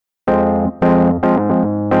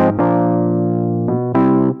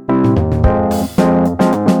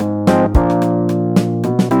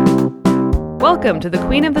Welcome to the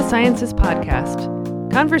Queen of the Sciences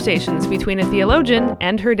podcast, conversations between a theologian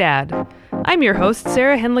and her dad. I'm your host,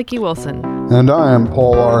 Sarah Henlicky-Wilson. And I am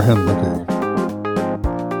Paul R. Henlicky.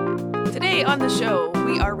 Today on the show,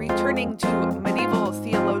 we are returning to medieval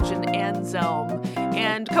theologian Anselm.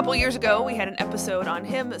 And a couple years ago, we had an episode on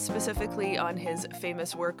him, specifically on his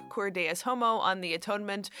famous work, Cur Deus Homo, on the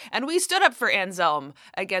atonement. And we stood up for Anselm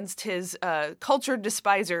against his cultured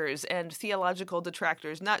despisers and theological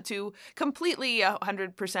detractors, not to completely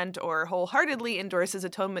 100% or wholeheartedly endorse his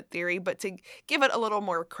atonement theory, but to give it a little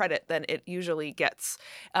more credit than it usually gets.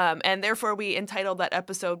 And therefore, we entitled that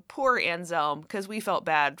episode, Poor Anselm, because we felt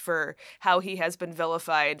bad for how he has been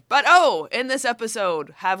vilified. But in this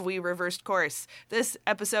episode, have we reversed course? This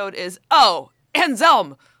episode is,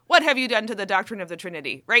 Anselm, what have you done to the doctrine of the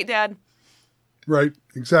Trinity? Right, Dad? Right,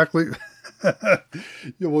 exactly.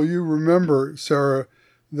 Well, you remember, Sarah,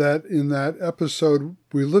 that in that episode,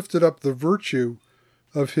 we lifted up the virtue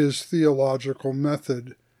of his theological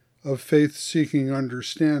method of faith-seeking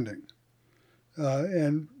understanding.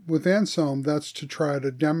 And with Anselm, that's to try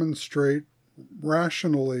to demonstrate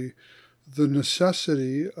rationally the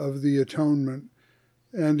necessity of the atonement.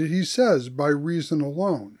 And he says, by reason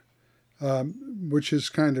alone, which is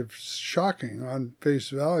kind of shocking on face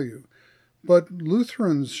value. But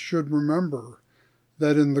Lutherans should remember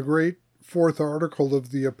that in the great fourth article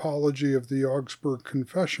of the Apology of the Augsburg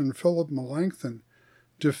Confession, Philip Melanchthon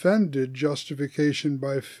defended justification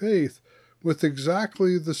by faith with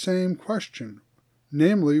exactly the same question,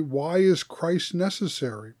 namely, why is Christ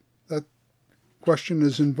necessary? That question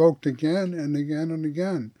is invoked again and again and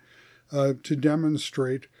again. To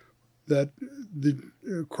demonstrate that the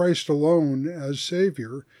Christ alone as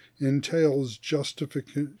Savior entails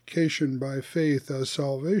justification by faith as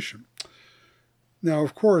salvation. Now,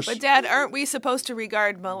 of course... But, Dad, aren't we supposed to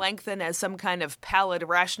regard Melanchthon as some kind of pallid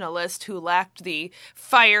rationalist who lacked the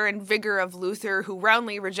fire and vigor of Luther, who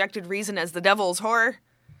roundly rejected reason as the devil's whore?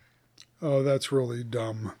 Oh, that's really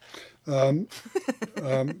dumb.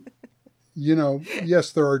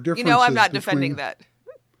 Yes, there are differences. I'm not defending that.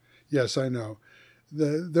 Yes, I know.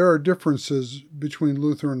 There are differences between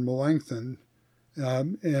Luther and Melanchthon,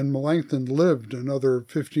 and Melanchthon lived another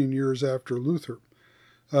 15 years after Luther,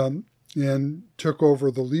 and took over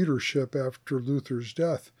the leadership after Luther's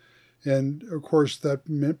death. And, of course, that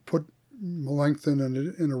put Melanchthon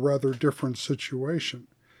in a rather different situation.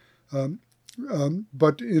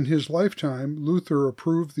 But in his lifetime, Luther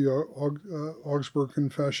approved the Augsburg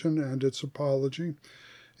Confession and its apology,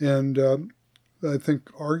 and I think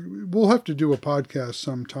we'll have to do a podcast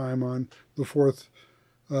sometime on the fourth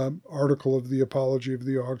article of the Apology of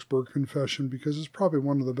the Augsburg Confession, because it's probably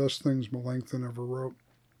one of the best things Melanchthon ever wrote.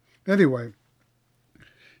 Anyway,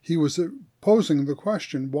 he was posing the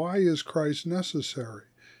question, why is Christ necessary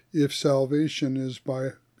if salvation is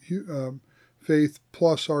by faith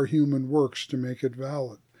plus our human works to make it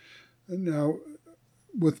valid? Now,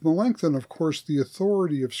 with Melanchthon, of course, the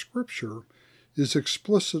authority of Scripture is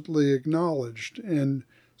explicitly acknowledged, and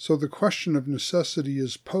so the question of necessity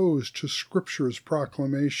is posed to Scripture's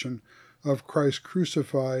proclamation of Christ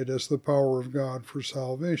crucified as the power of God for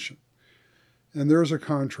salvation. And there's a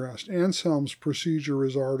contrast. Anselm's procedure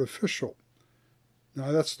is artificial.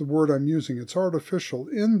 Now, that's the word I'm using. It's artificial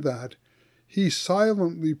in that he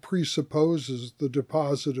silently presupposes the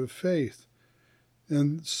deposit of faith,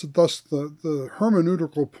 and thus the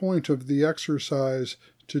hermeneutical point of the exercise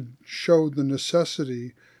to show the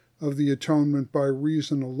necessity of the atonement by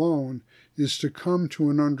reason alone is to come to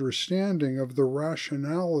an understanding of the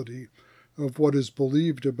rationality of what is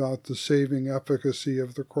believed about the saving efficacy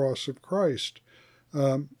of the cross of Christ,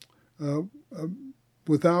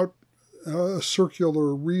 without a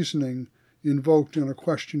circular reasoning invoked in a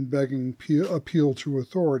question-begging appeal to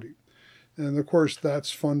authority. And, of course,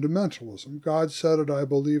 that's fundamentalism. God said it, I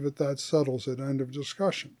believe it, that settles it, end of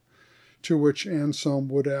discussion. To which Anselm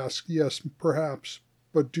would ask, yes, perhaps,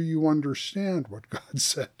 but do you understand what God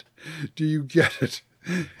said? Do you get it?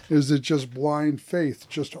 Is it just blind faith,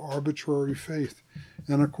 just arbitrary faith?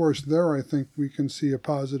 And, of course, there I think we can see a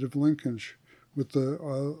positive linkage with a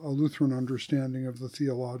Lutheran understanding of the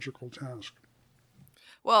theological task.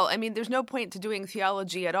 Well, I mean, there's no point to doing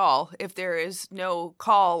theology at all if there is no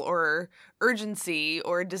call or urgency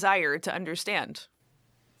or desire to understand.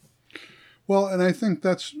 Well, and I think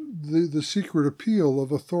that's the secret appeal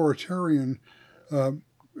of authoritarian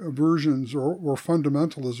versions or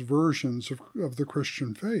fundamentalist versions of the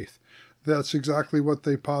Christian faith. That's exactly what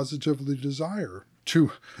they positively desire,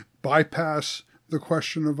 to bypass the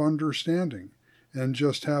question of understanding and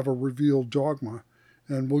just have a revealed dogma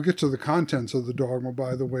And we'll get to the contents of the dogma,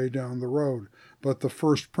 by the way, down the road. But the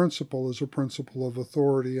first principle is a principle of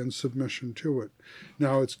authority and submission to it.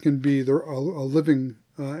 Now, it can be either a living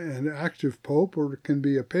and active pope, or it can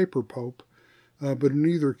be a paper pope. But in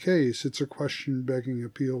either case, it's a question begging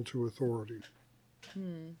appeal to authority.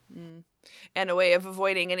 And a way of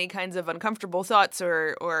avoiding any kinds of uncomfortable thoughts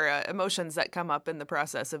or emotions that come up in the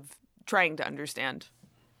process of trying to understand.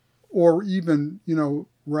 Or even,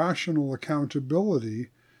 rational accountability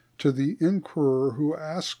to the inquirer who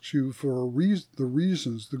asks you for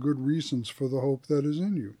the good reasons for the hope that is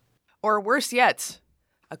in you. Or worse yet,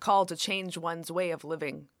 a call to change one's way of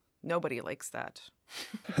living. Nobody likes that.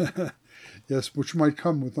 Yes, which might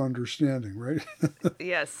come with understanding, right?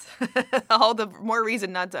 Yes. All the more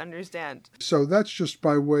reason not to understand. So that's just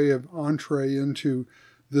by way of entree into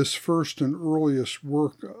this first and earliest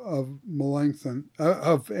work of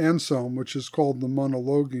Anselm, which is called the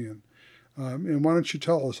Monologion. And why don't you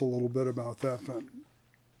tell us a little bit about that then?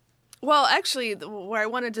 Well, actually, where I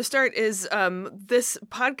wanted to start is this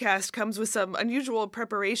podcast comes with some unusual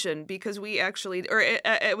preparation because we actually, or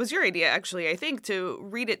it was your idea, actually, I think, to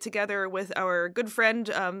read it together with our good friend,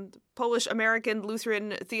 Polish-American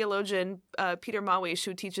Lutheran theologian Peter Małysz,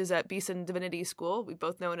 who teaches at Beeson Divinity School. We've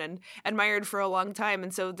both known and admired for a long time.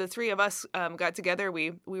 And so the three of us got together.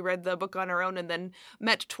 We read the book on our own and then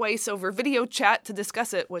met twice over video chat to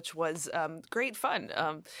discuss it, which was great fun,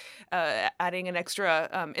 adding an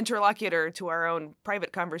extra interlocutor to our own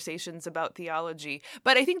private conversations about theology.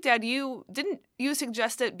 But I think, Dad, you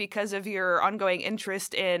suggest it because of your ongoing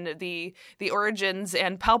interest in the origins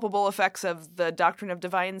and palpable effects of the doctrine of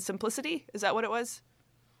divine simplicity. Is that what it was?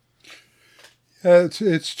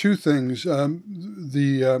 It's two things.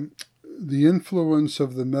 The influence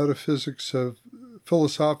of the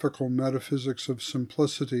philosophical metaphysics of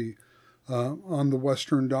simplicity on the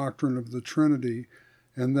Western doctrine of the Trinity,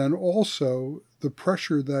 and then also the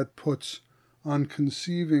pressure that puts on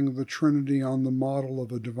conceiving the Trinity on the model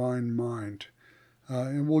of a divine mind.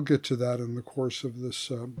 And we'll get to that in the course of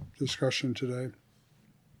this discussion today.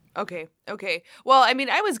 Okay. Well, I mean,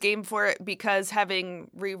 I was game for it because having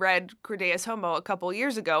reread Cur Deus Homo a couple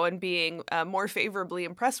years ago and being more favorably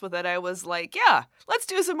impressed with it, I was like, yeah, let's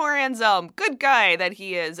do some more Anselm. Good guy that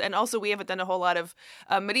he is. And also, we haven't done a whole lot of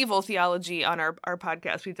medieval theology on our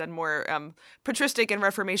podcast. We've done more patristic and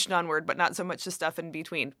Reformation onward, but not so much the stuff in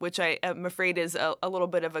between, which I am afraid is a little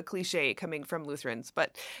bit of a cliche coming from Lutherans.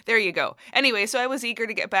 But there you go. Anyway, so I was eager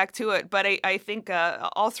to get back to it. But I think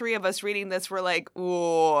all three of us reading this were like,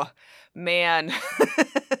 ooh, man.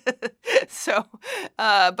 So,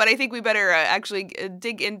 but I think we better actually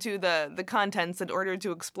dig into the contents in order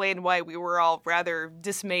to explain why we were all rather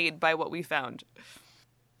dismayed by what we found.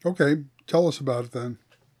 Okay, tell us about it then.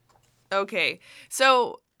 Okay,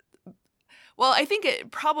 so, well, I think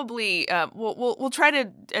it probably we'll try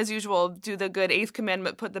to, as usual, do the good eighth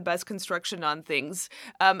commandment, put the best construction on things.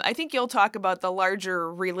 I think you'll talk about the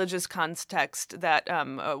larger religious context, that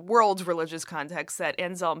world religious context that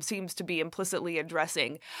Anselm seems to be implicitly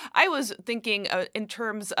addressing. I was thinking in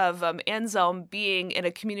terms of Anselm being in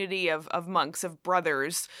a community of monks, of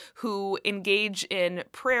brothers who engage in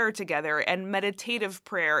prayer together and meditative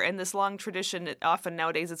prayer, and this long tradition. Often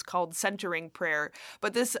nowadays it's called centering prayer,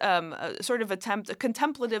 but this sort of a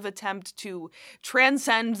contemplative attempt to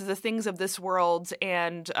transcend the things of this world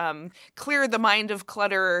and clear the mind of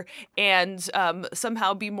clutter and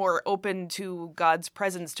somehow be more open to God's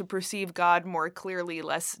presence, to perceive God more clearly,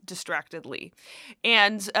 less distractedly.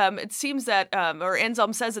 And it seems that, or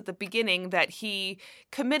Anselm says at the beginning, that he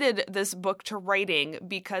committed this book to writing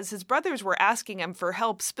because his brothers were asking him for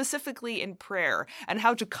help specifically in prayer and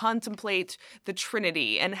how to contemplate the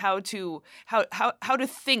Trinity and how to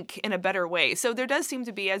think in a better way. So there does seem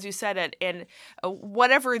to be, as you said, in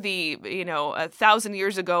whatever the 1,000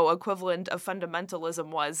 years ago equivalent of fundamentalism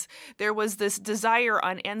was, there was this desire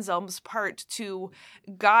on Anselm's part to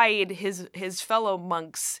guide his fellow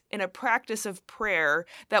monks in a practice of prayer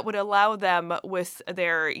that would allow them, with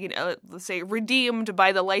their let's say redeemed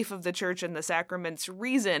by the life of the church and the sacraments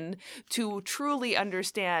reason, to truly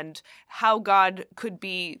understand how God could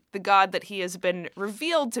be the God that he has been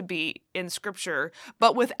revealed to be in Scripture,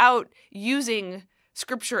 but without using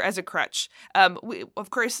Scripture as a crutch. We, of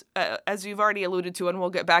course, as you've already alluded to, and we'll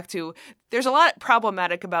get back to, there's a lot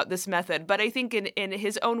problematic about this method, but I think in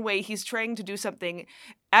his own way, he's trying to do something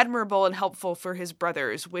admirable and helpful for his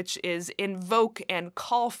brothers, which is invoke and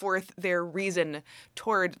call forth their reason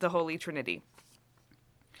toward the Holy Trinity.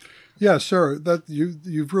 Yeah, sir, that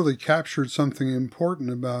you've really captured something important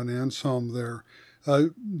about Anselm there.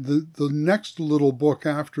 The next little book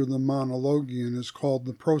after the Monologion is called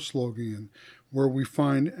the Proslogion, where we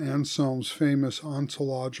find Anselm's famous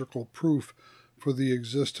ontological proof for the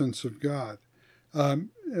existence of God.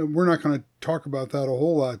 We're not going to talk about that a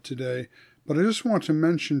whole lot today, but I just want to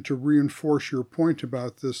mention, to reinforce your point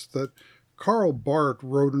about this, that Karl Barth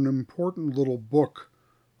wrote an important little book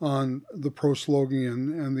on the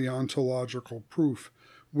proslogion and the ontological proof,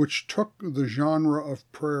 which took the genre of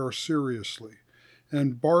prayer seriously.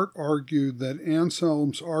 And Barth argued that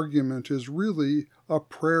Anselm's argument is really a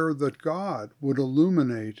prayer that God would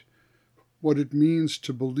illuminate what it means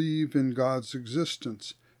to believe in God's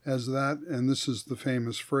existence as that, and this is the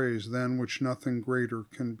famous phrase, than which nothing greater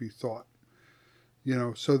can be thought.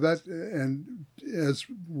 So that, and as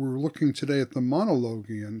we're looking today at the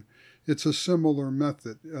monologion, it's a similar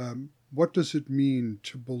method. What does it mean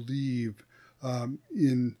to believe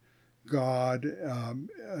in God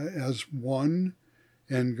as one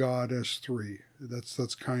and God as three?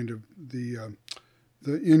 That's kind of the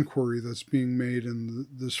inquiry that's being made in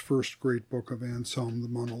this first great book of Anselm, the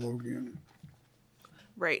Monologion.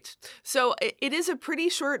 Right. So it is a pretty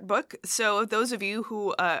short book. So those of you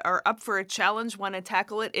who are up for a challenge, want to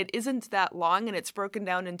tackle it, it isn't that long, and it's broken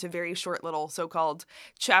down into very short little so-called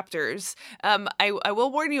chapters. I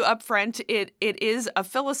will warn you up front, it is a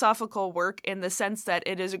philosophical work in the sense that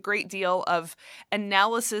it is a great deal of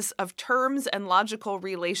analysis of terms and logical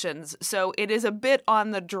relations. So it is a bit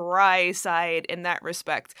on the dry side in that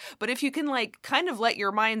respect. But if you can kind of let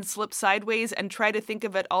your mind slip sideways and try to think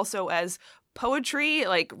of it also as poetry,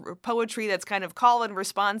 like poetry that's kind of call and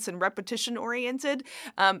response and repetition oriented,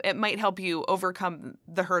 it might help you overcome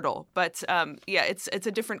the hurdle. But it's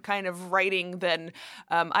a different kind of writing than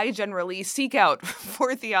I generally seek out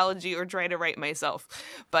for theology or try to write myself.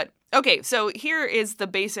 But okay, so here is the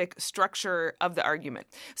basic structure of the argument.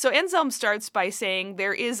 So Anselm starts by saying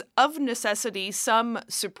there is of necessity some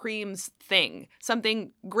supreme thing,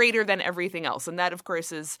 something greater than everything else. And that, of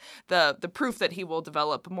course, is the proof that he will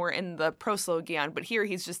develop more in the proslogion. But here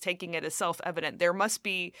he's just taking it as self-evident. There must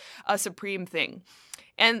be a supreme thing.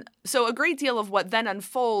 And so a great deal of what then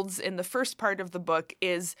unfolds in the first part of the book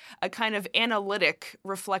is a kind of analytic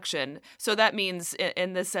reflection. So that means,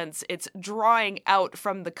 in this sense, it's drawing out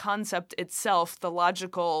from the concept itself the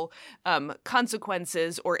logical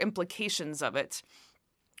consequences or implications of it,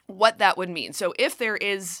 what that would mean. So if there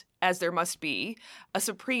is, as there must be, a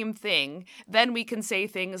supreme thing, then we can say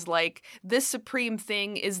things like, this supreme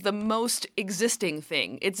thing is the most existing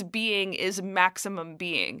thing. Its being is maximum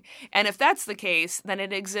being. And if that's the case, then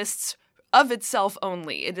it exists of itself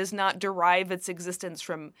only. It does not derive its existence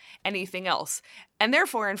from anything else. And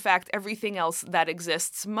therefore, in fact, everything else that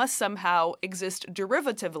exists must somehow exist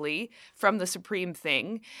derivatively from the supreme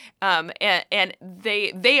thing. And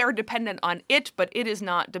they are dependent on it, but it is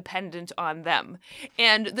not dependent on them.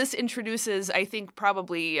 And this introduces, I think,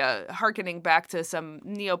 probably hearkening back to some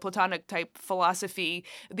Neoplatonic type philosophy,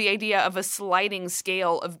 the idea of a sliding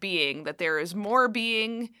scale of being, that there is more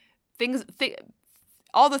being,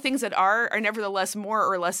 all the things that are nevertheless more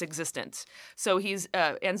or less existent. So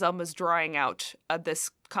Anselm is drawing out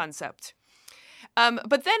this concept.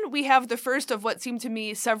 But then we have the first of what seem to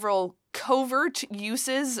me several covert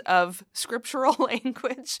uses of scriptural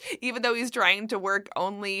language, even though he's trying to work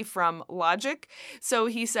only from logic. So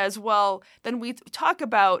he says, well, then we talk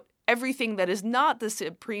about everything that is not the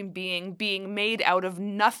supreme being made out of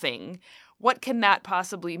nothing. What can that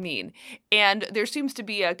possibly mean? And there seems to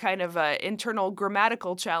be a kind of internal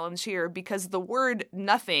grammatical challenge here, because the word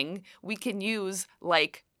nothing we can use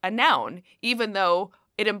like a noun, even though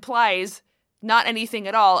it implies not anything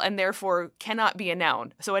at all and therefore cannot be a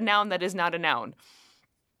noun. So a noun that is not a noun.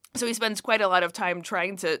 So he spends quite a lot of time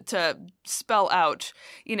trying to spell out,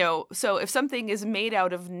 so if something is made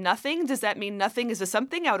out of nothing, does that mean nothing is a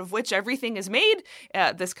something out of which everything is made?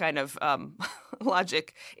 This kind of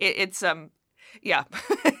logic. It's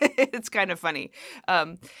it's kind of funny.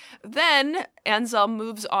 Then Anselm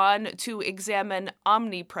moves on to examine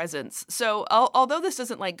omnipresence. So although this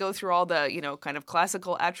doesn't go through all the, kind of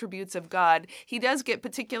classical attributes of God, he does get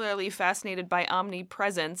particularly fascinated by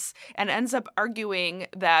omnipresence and ends up arguing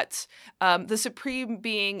that the supreme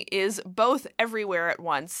being is both everywhere at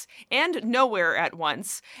once and nowhere at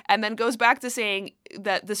once, and then goes back to saying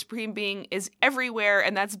that the supreme being is everywhere,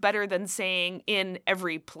 and that's better than saying in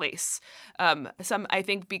every place. I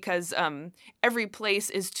think because every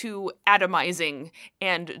place is too atomizing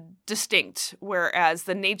and distinct, whereas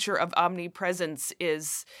the nature of omnipresence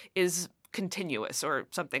is continuous or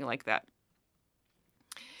something like that.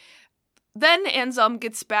 Then Anselm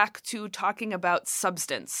gets back to talking about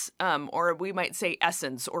substance, or we might say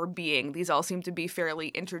essence or being. These all seem to be fairly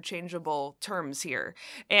interchangeable terms here.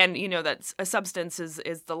 And, that a substance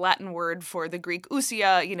is the Latin word for the Greek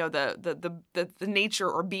ousia, the nature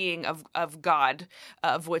or being of God,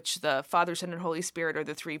 of which the Father, Son, and Holy Spirit are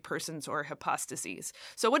the three persons or hypostases.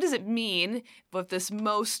 So what does it mean if this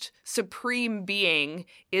most supreme being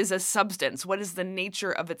is a substance? What is the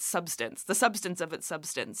nature of its substance, the substance of its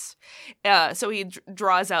substance? So he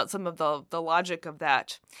draws out some of the logic of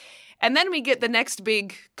that. And then we get the next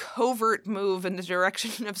big covert move in the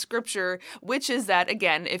direction of Scripture, which is that,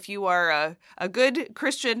 again, if you are a good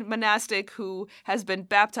Christian monastic who has been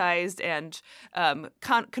baptized and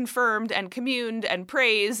confirmed and communed and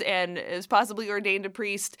prays and is possibly ordained a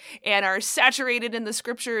priest and are saturated in the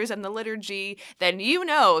Scriptures and the liturgy, then you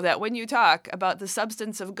know that when you talk about the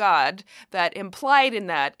substance of God, that implied in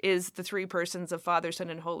that is the three persons of Father, Son,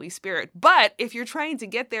 and Holy Spirit. But if you're trying to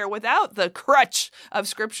get there without the crutch of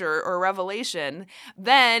Scripture or revelation,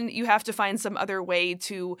 then you have to find some other way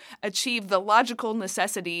to achieve the logical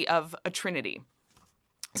necessity of a Trinity.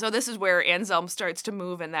 So this is where Anselm starts to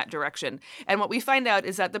move in that direction. And what we find out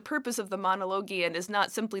is that the purpose of the monologion is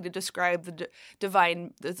not simply to describe the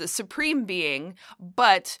divine, the supreme being,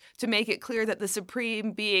 but to make it clear that the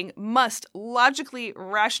supreme being must logically,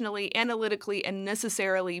 rationally, analytically, and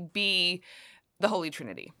necessarily be the Holy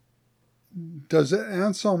Trinity. Does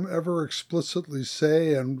Anselm ever explicitly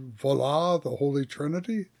say, and voila, the Holy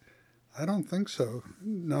Trinity? I don't think so.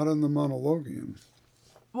 Not in the monologion.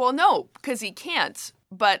 Well, no, because he can't.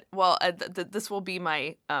 But, this will be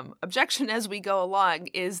my objection as we go along,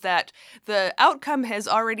 is that the outcome has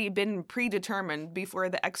already been predetermined before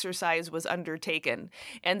the exercise was undertaken.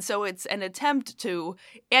 And so it's an attempt to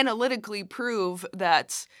analytically prove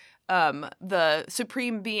that the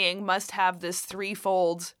supreme being must have this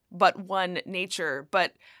threefold but one nature.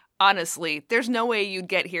 But honestly, there's no way you'd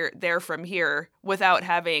get there from here without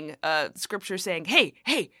having Scripture saying, hey,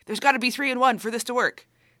 there's got to be 3 in 1 for this to work.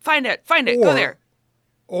 Find it, go there.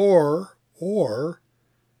 Or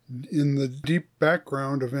in the deep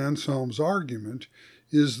background of Anselm's argument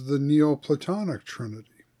is the Neoplatonic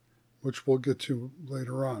Trinity, which we'll get to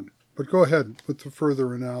later on. But go ahead with the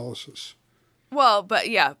further analysis. Well, but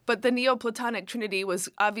the Neoplatonic Trinity was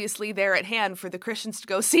obviously there at hand for the Christians to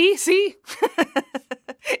go, see?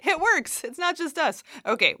 It works. It's not just us.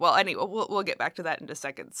 Okay, well, anyway, we'll get back to that in a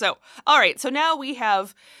second. So, all right, so now we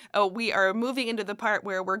are moving into the part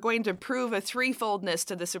where we're going to prove a threefoldness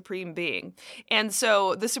to the Supreme Being. And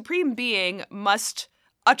so the Supreme Being must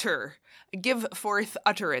give forth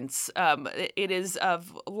utterance. It is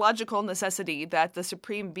of logical necessity that the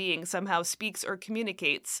Supreme Being somehow speaks or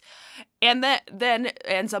communicates. And then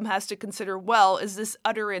Anselm has to consider, well, is this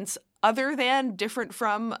utterance other than, different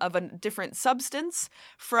from, of a different substance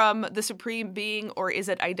from the Supreme Being, or is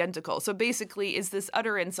it identical? So basically, is this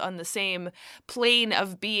utterance on the same plane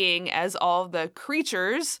of being as all the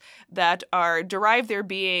creatures that derive their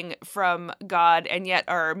being from God and yet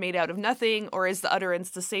are made out of nothing, or is the utterance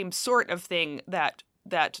the same sort of thing that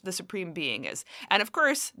the Supreme Being is? And of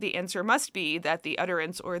course, the answer must be that the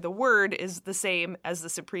utterance or the word is the same as the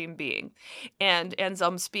Supreme Being. And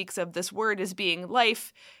Anselm speaks of this word as being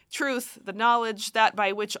life, truth, the knowledge, that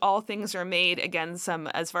by which all things are made. Again, some,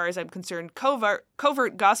 as far as I'm concerned,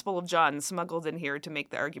 covert Gospel of John smuggled in here to make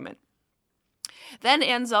the argument. Then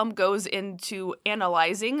Anselm goes into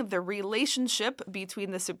analyzing the relationship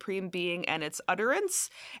between the Supreme Being and its utterance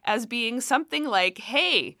as being something like,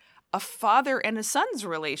 hey, a father and a son's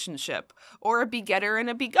relationship, or a begetter and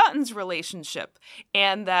a begotten's relationship,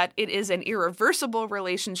 and that it is an irreversible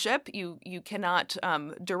relationship. You cannot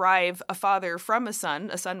derive a father from a son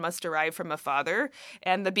must derive from a father,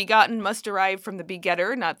 and the begotten must derive from the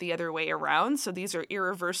begetter, not the other way around. So these are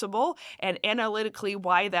irreversible, and analytically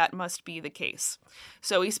why that must be the case.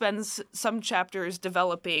 So he spends some chapters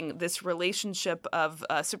developing this relationship of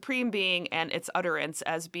Supreme Being and its utterance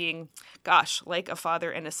as being, like a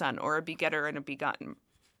father and a son, or a begetter and a begotten.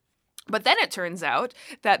 But then it turns out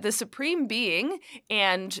that the Supreme Being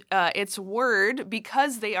and its word,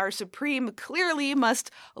 because they are supreme, clearly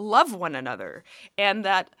must love one another. And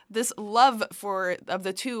that this love of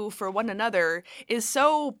the two for one another is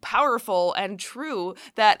so powerful and true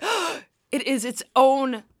that it is its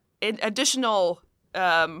own additional,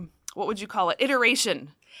 what would you call it,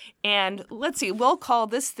 iteration. And let's see, we'll call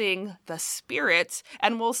this thing the Spirit,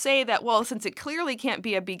 and we'll say that, well, since it clearly can't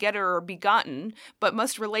be a begetter or begotten, but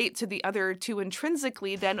must relate to the other two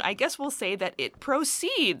intrinsically, then I guess we'll say that it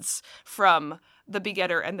proceeds from the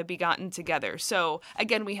begetter and the begotten together. So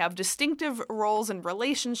again, we have distinctive roles and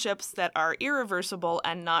relationships that are irreversible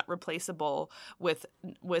and not replaceable with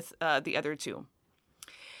the other two.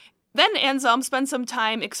 Then Anselm spends some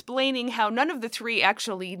time explaining how none of the three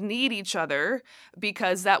actually need each other,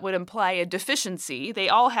 because that would imply a deficiency. They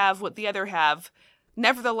all have what the other have.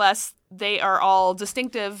 Nevertheless, they are all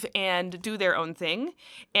distinctive and do their own thing.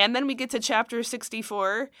 And then we get to chapter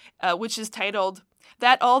 64, which is titled,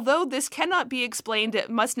 "That although this cannot be explained, it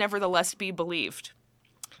must nevertheless be believed,"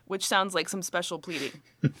 which sounds like some special pleading.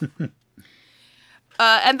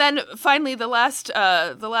 And then finally, the last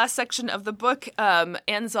section of the book,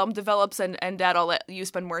 Anselm develops, and Dad, I'll let you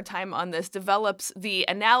spend more time on this, develops the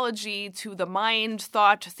analogy to the mind,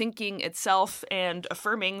 thought, thinking itself, and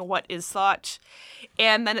affirming what is thought.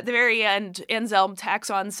 And then at the very end, Anselm tacks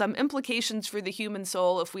on some implications for the human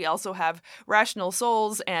soul. If we also have rational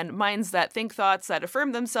souls and minds that think thoughts that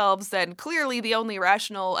affirm themselves, then clearly the only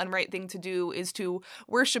rational and right thing to do is to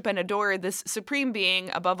worship and adore this supreme being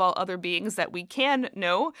above all other beings that we can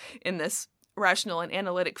know in this rational and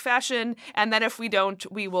analytic fashion, and that if we don't,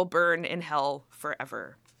 we will burn in hell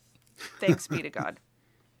forever. Thanks be to God.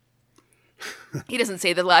 He doesn't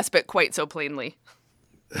say the last bit quite so plainly.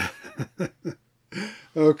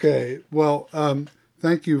 Okay, well,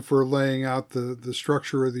 thank you for laying out the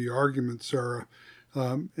structure of the argument, Sarah,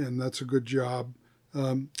 and that's a good job.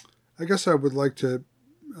 I guess I would like to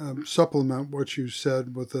supplement what you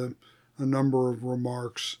said with a number of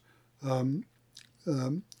remarks.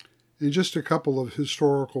 And just a couple of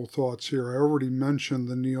historical thoughts here. I already mentioned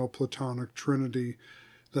the Neoplatonic Trinity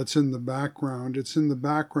that's in the background. It's in the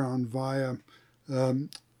background via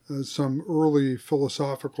some early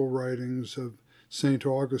philosophical writings of St.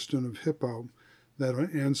 Augustine of Hippo that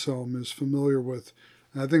Anselm is familiar with.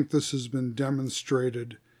 And I think this has been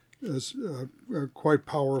demonstrated as quite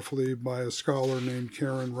powerfully by a scholar named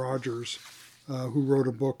Karen Rogers, who wrote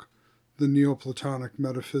a book, The Neoplatonic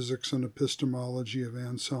Metaphysics and Epistemology of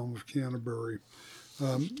Anselm of Canterbury,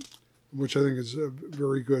 which I think is a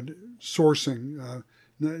very good sourcing.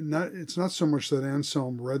 It's not so much that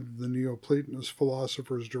Anselm read the Neoplatonist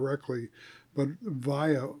philosophers directly, but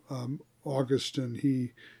via Augustine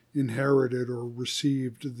he inherited or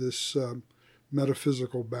received this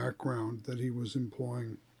metaphysical background that he was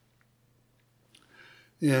employing.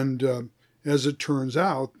 And as it turns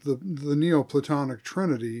out, the Neoplatonic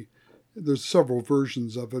Trinity, there's several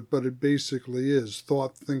versions of it, but it basically is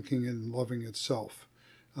thought, thinking, and loving itself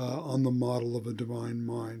on the model of a divine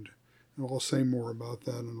mind. And I'll say more about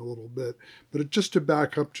that in a little bit. But just to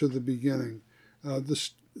back up to the beginning,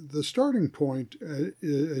 the starting point,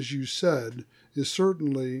 as you said, is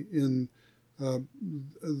certainly in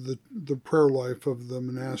the prayer life of the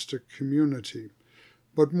monastic community.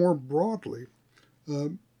 But more broadly,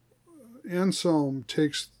 Anselm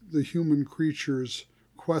takes the human creature's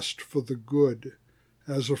quest for the good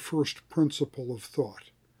as a first principle of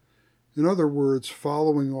thought. In other words,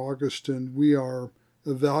 following Augustine, we are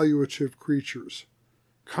evaluative creatures,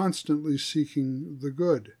 constantly seeking the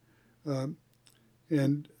good.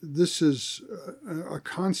 And this is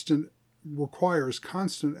requires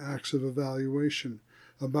constant acts of evaluation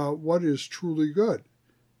about what is truly good.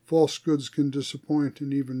 False goods can disappoint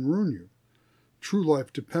and even ruin you. True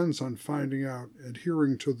life depends on finding out,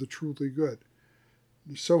 adhering to the truly good.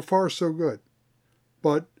 So far, so good.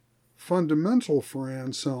 But fundamental for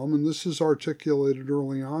Anselm, and this is articulated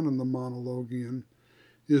early on in the Monologion,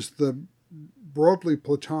 is the broadly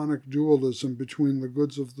Platonic dualism between the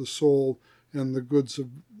goods of the soul and the goods of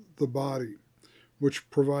the body, which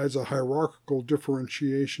provides a hierarchical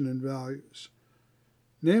differentiation in values.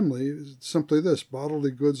 Namely, simply this: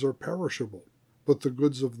 bodily goods are perishable, but the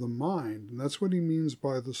goods of the mind, and that's what he means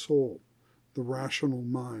by the soul, the rational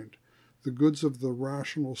mind, the goods of the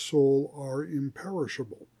rational soul are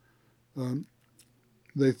imperishable.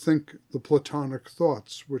 They think the Platonic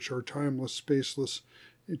thoughts, which are timeless, spaceless,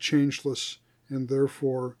 changeless, and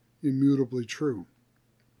therefore immutably true.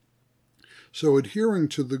 So adhering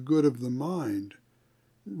to the good of the mind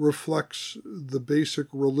reflects the basic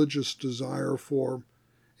religious desire for,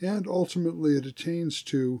 and ultimately it attains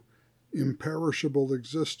to, imperishable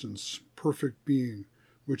existence, perfect being,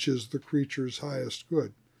 which is the creature's highest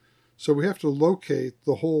good. So we have to locate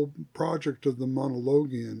the whole project of the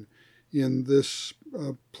Monologion in this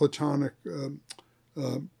Platonic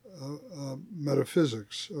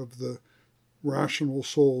metaphysics of the rational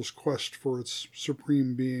soul's quest for its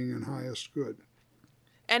supreme being and highest good.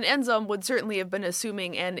 And Anselm would certainly have been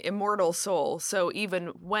assuming an immortal soul, so even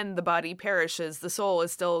when the body perishes, the soul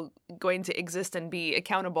is still going to exist and be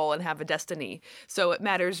accountable and have a destiny. So it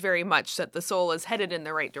matters very much that the soul is headed in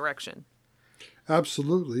the right direction.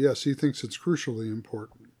 Absolutely, yes. He thinks it's crucially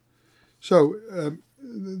important. So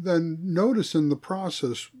then notice in the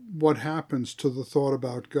process what happens to the thought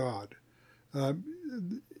about God. Uh,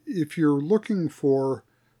 if you're looking for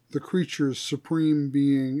the creature's supreme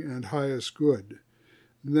being and highest good,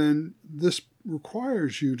 then this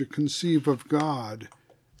requires you to conceive of God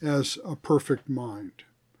as a perfect mind,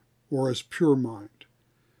 or as pure mind.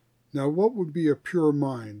 Now, what would be a pure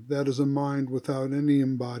mind? That is a mind without any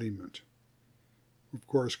embodiment, of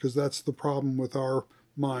course, because that's the problem with our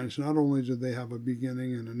minds. Not only do they have a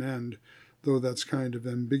beginning and an end, though that's kind of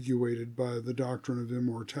ambiguated by the doctrine of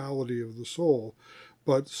immortality of the soul,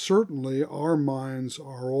 but certainly our minds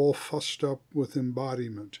are all fussed up with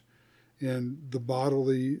embodiment, and the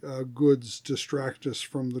bodily goods distract us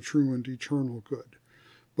from the true and eternal good.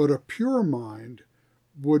 But a pure mind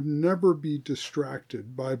would never be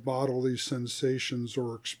distracted by bodily sensations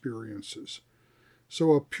or experiences.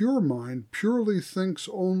 So a pure mind purely thinks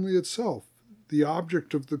only itself. The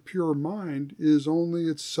object of the pure mind is only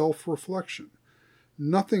its self-reflection.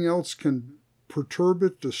 Nothing else can perturb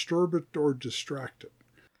it, disturb it, or distract it.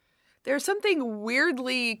 There's something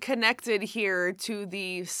weirdly connected here to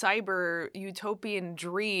the cyber utopian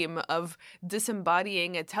dream of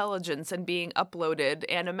disembodying intelligence and being uploaded,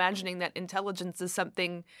 and imagining that intelligence is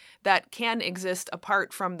something that can exist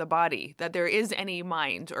apart from the body, that there is any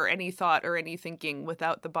mind or any thought or any thinking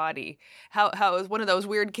without the body. How is one of those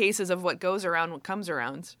weird cases of what goes around what comes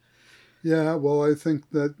around? Yeah, well, I think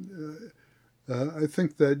that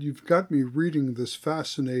you've got me reading this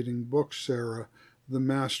fascinating book, Sarah, The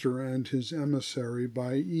Master and His Emissary,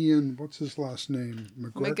 by Ian, what's his last name?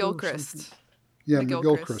 McGilchrist. Yeah,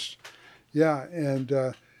 McGilchrist. Yeah, and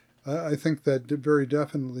I think that very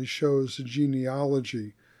definitely shows a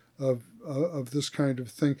genealogy of this kind of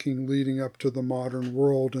thinking leading up to the modern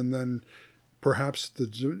world, and then perhaps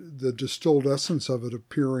the distilled essence of it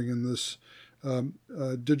appearing in this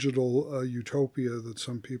digital utopia that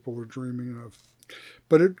some people are dreaming of.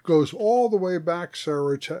 But it goes all the way back,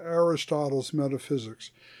 Sarah, to Aristotle's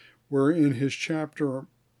Metaphysics, where in his chapter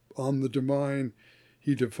on the divine,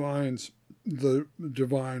 he defines the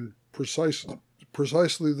divine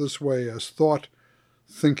precisely this way, as thought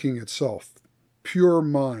thinking itself, pure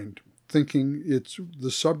mind, thinking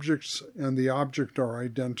the subjects and the object are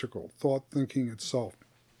identical, thought thinking itself.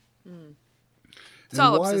 And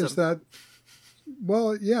why is that?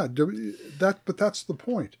 Well, yeah, but that's the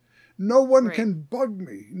point. No one can bug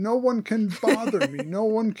me. No one can bother me. No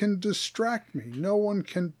one can distract me. No one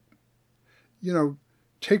can,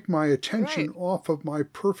 take my attention off of my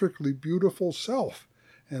perfectly beautiful self.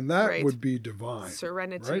 And that would be divine.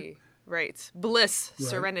 Serenity. Right. Bliss. Right.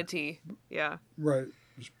 Serenity. Yeah. Right.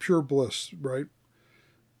 It's pure bliss, right?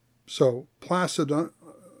 So placid,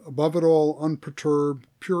 above it all, unperturbed,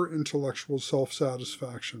 pure intellectual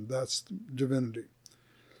self-satisfaction. That's divinity.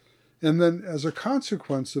 And then as a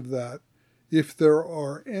consequence of that, if there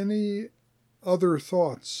are any other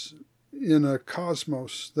thoughts in a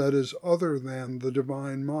cosmos that is other than the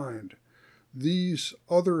divine mind, these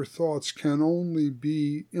other thoughts can only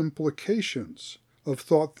be implications of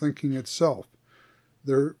thought thinking itself.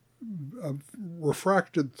 They're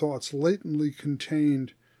refracted thoughts latently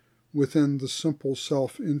contained within the simple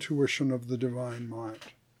self-intuition of the divine mind.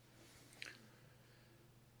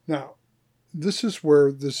 Now, this is where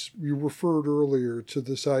you referred earlier to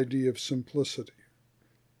this idea of simplicity.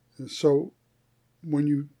 So when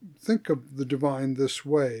you think of the divine this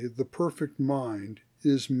way, the perfect mind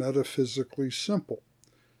is metaphysically simple.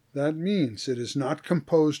 That means it is not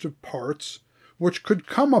composed of parts which could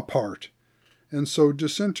come apart and so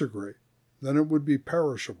disintegrate. Then it would be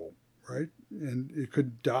perishable, right? And it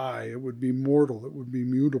could die, it would be mortal, it would be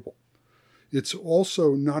mutable. It's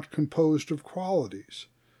also not composed of qualities.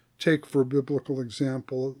 Take, for a biblical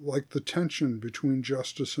example, like the tension between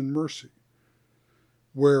justice and mercy,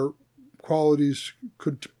 where qualities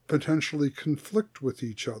could potentially conflict with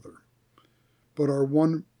each other, but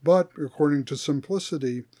according to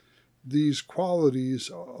simplicity, these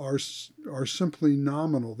qualities are simply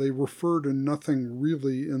nominal. They refer to nothing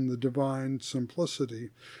really in the divine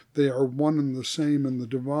simplicity. They are one and the same in the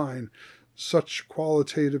divine. Such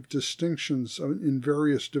qualitative distinctions in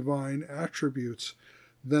various divine attributes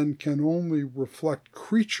then can only reflect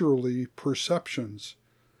creaturely perceptions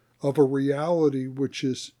of a reality which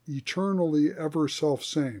is eternally ever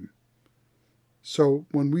self-same. So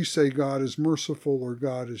when we say God is merciful or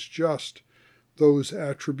God is just, those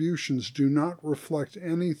attributions do not reflect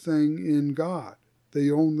anything in God.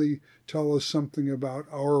 They only tell us something about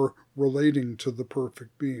our relating to the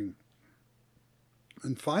perfect being.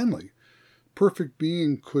 And finally, perfect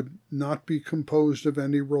being could not be composed of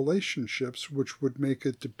any relationships which would make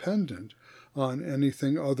it dependent on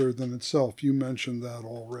anything other than itself. You mentioned that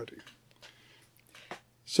already.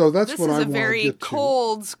 So that's what I want to get to. This is a very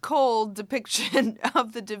cold depiction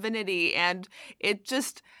of the divinity, and it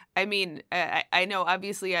just, I mean, I know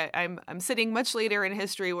obviously I'm sitting much later in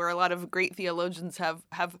history where a lot of great theologians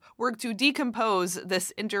have worked to decompose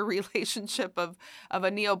this interrelationship of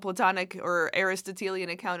a Neoplatonic or Aristotelian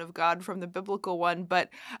account of God from the biblical one, but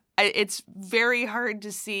it's very hard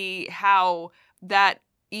to see how that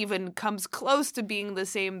even comes close to being the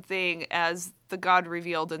same thing as the God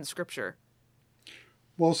revealed in Scripture.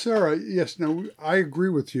 Well, Sarah, yes, now I agree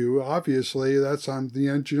with you. Obviously, that's on the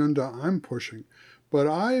agenda I'm pushing. But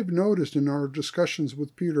I've noticed in our discussions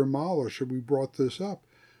with Peter Malish, and we brought this up,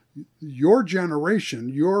 your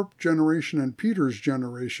generation and Peter's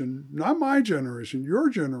generation, not my generation, your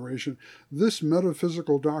generation, this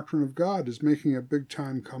metaphysical doctrine of God is making a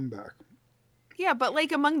big-time comeback. Yeah, but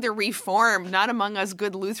like among the Reformed, not among us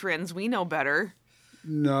good Lutherans, we know better.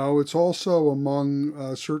 No, it's also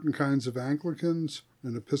among certain kinds of Anglicans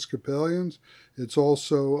and Episcopalians. It's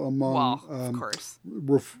also among of course.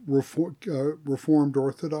 Reformed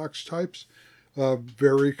Orthodox types.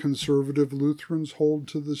 Very conservative Lutherans hold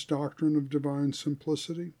to this doctrine of divine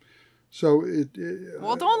simplicity. So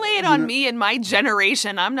well, don't lay it on me and my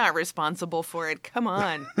generation. I'm not responsible for it. Come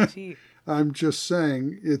on. Gee. I'm just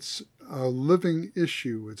saying it's a living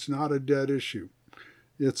issue. It's not a dead issue.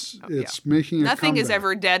 It's making a Nothing comeback. is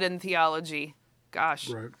ever dead in theology. Gosh.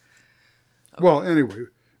 Right. Okay. Well, anyway,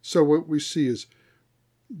 so what we see is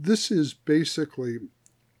this is basically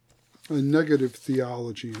a negative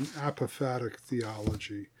theology, an apophatic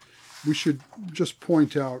theology. We should just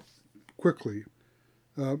point out quickly,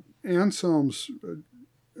 Anselm's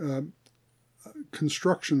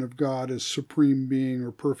construction of God as supreme being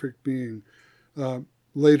or perfect being,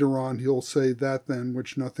 later on he'll say that then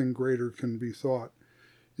which nothing greater can be thought,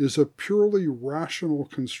 is a purely rational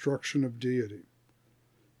construction of deity.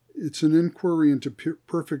 It's an inquiry into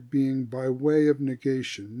perfect being by way of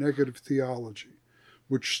negation, negative theology,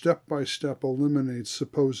 which step by step eliminates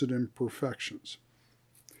supposed imperfections.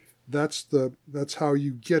 That's how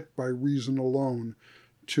you get by reason alone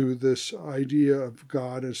to this idea of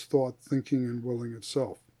God as thought, thinking, and willing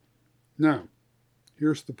itself. Now,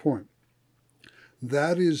 here's the point.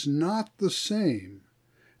 That is not the same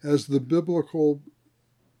as the biblical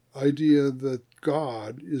idea that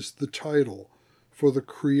God is the title for the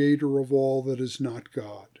creator of all that is not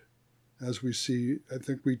God. As we see, I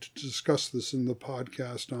think we discussed this in the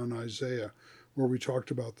podcast on Isaiah, where we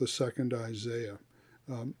talked about the second Isaiah,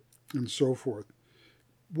 and so forth.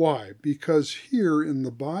 Why? Because here in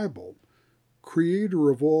the Bible,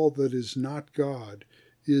 creator of all that is not God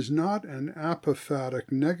is not an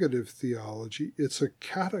apophatic negative theology, it's a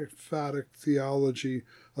cataphatic theology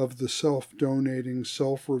of the self-donating,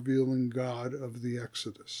 self-revealing God of the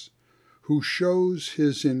Exodus, who shows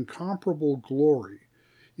his incomparable glory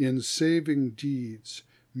in saving deeds,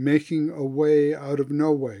 making a way out of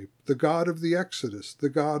no way, the God of the Exodus, the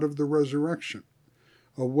God of the resurrection,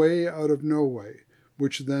 a way out of no way,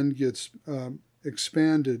 which then gets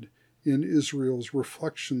expanded in Israel's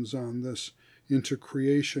reflections on this into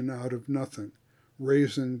creation out of nothing,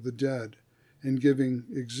 raising the dead, and giving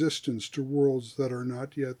existence to worlds that are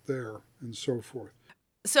not yet there, and so forth.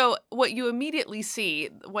 So what you immediately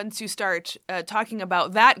see once you start talking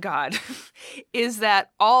about that God is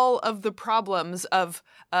that all of the problems of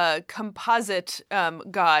a composite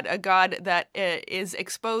God, a God that is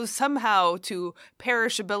exposed somehow to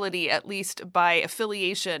perishability, at least by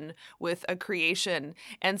affiliation with a creation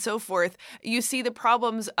and so forth, you see the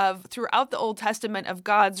problems of throughout the Old Testament of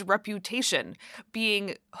God's reputation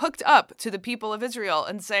being hooked up to the people of Israel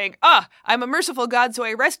and saying, I'm a merciful God, so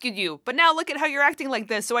I rescued you. But now look at how you're acting like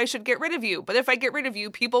this, so I should get rid of you. But if I get rid of you,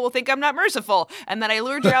 people will think I'm not merciful, and that I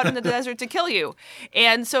lured you out in the desert to kill you.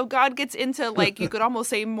 And so God gets into, like, you could almost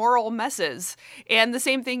say moral messes. And the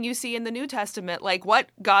same thing you see in the New Testament, like, what?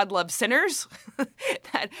 God loves sinners?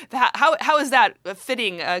 How is that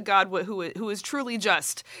fitting a God who is truly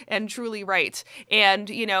just and truly right? And,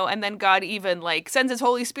 and then God even, like, sends his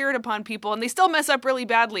Holy Spirit upon people, and they still mess up really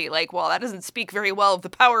badly. Like, well, that doesn't speak very well of the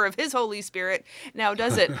power of his Holy Spirit, now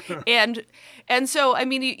does it? And so, I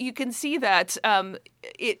mean, you can see that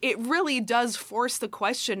it really does force the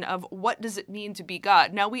question of what does it mean to be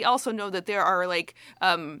God. Now, we also know that there are, like,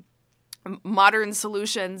 modern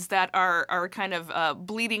solutions that are kind of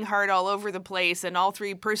bleeding heart all over the place, and all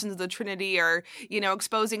three persons of the Trinity are,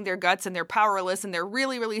 exposing their guts, and they're powerless, and they're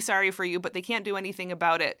really, really sorry for you, but they can't do anything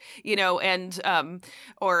about it, and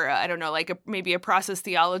or I don't know, like maybe a process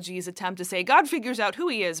theology's attempt to say God figures out who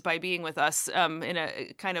he is by being with us in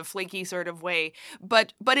a kind of flaky sort of way.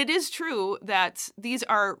 But it is true that these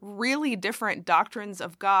are really different doctrines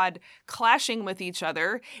of God clashing with each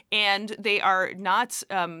other, and they are not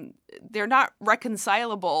they're not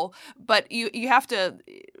reconcilable, but you have to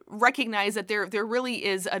recognize that there really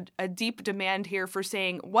is a deep demand here for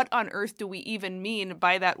saying, what on earth do we even mean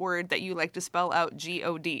by that word that you like to spell out,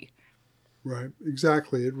 G-O-D? Right,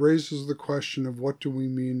 exactly. It raises the question of what do we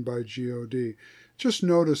mean by G-O-D. Just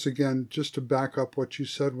notice again, just to back up what you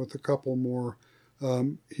said with a couple more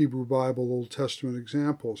Hebrew Bible Old Testament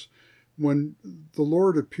examples. When the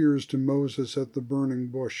Lord appears to Moses at the burning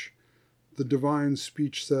bush, the divine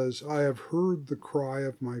speech says, I have heard the cry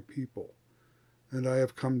of my people, and I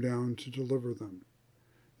have come down to deliver them.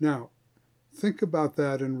 Now, think about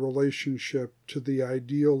that in relationship to the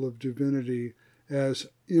ideal of divinity as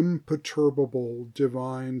imperturbable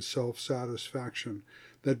divine self-satisfaction,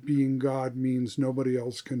 that being God means nobody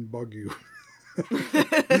else can bug you.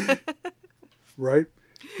 Right?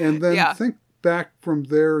 And then think back from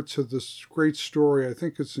there to this great story, I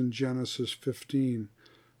think it's in Genesis 15,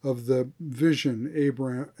 of the vision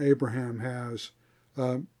Abraham has,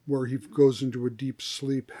 where he goes into a deep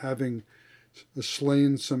sleep, having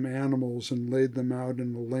slain some animals and laid them out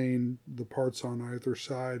in a lane, the parts on either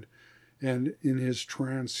side. And in his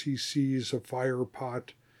trance, he sees a fire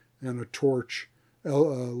pot and a torch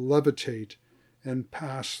levitate and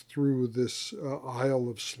pass through this aisle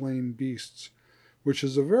of slain beasts, which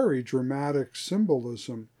is a very dramatic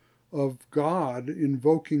symbolism of God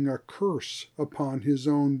invoking a curse upon his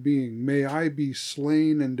own being. May I be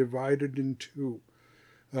slain and divided in two,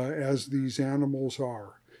 as these animals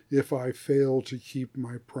are, if I fail to keep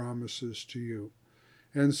my promises to you.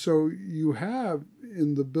 And so you have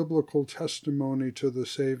in the biblical testimony to the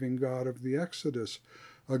saving God of the Exodus,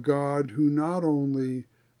 a God who not only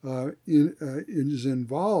is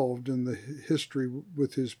involved in the history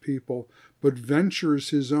with his people, but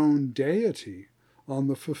ventures his own deity on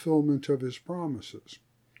the fulfillment of his promises.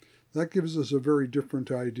 That gives us a very different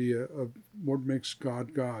idea of what makes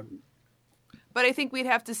God God. But I think we'd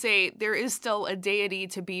have to say there is still a deity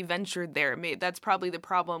to be ventured there. That's probably the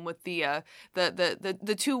problem with the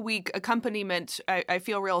 2-week accompaniment. I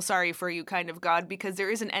feel real sorry for you kind of God, because there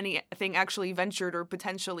isn't anything actually ventured or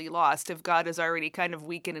potentially lost if God is already kind of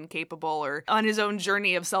weak and incapable, or on his own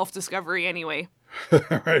journey of self-discovery anyway.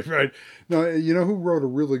 Right. Now, you know who wrote a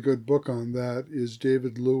really good book on that is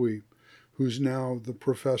David Louis, who's now the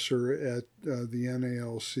professor at the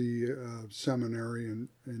NALC seminary in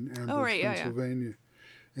Ambridge, Pennsylvania.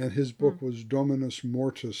 Yeah. And his book was Dominus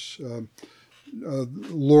Mortis,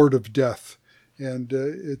 Lord of Death. And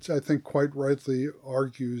it's, I think, quite rightly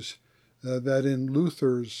argues that in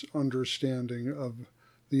Luther's understanding of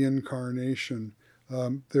the incarnation,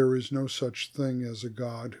 there is no such thing as a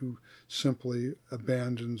God who simply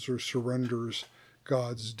abandons or surrenders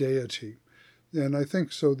God's deity. And I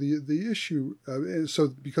think so. The issue,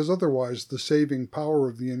 because otherwise the saving power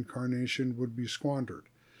of the incarnation would be squandered.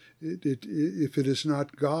 If it is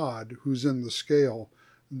not God who's in the scale,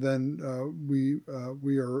 then we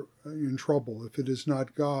are in trouble. If it is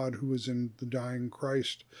not God who is in the dying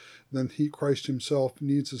Christ, then Christ himself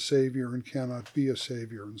needs a savior and cannot be a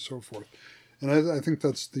savior, and so forth. And I think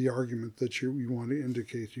that's the argument that you want to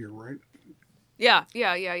indicate here, right? Yeah.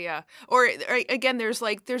 Or again,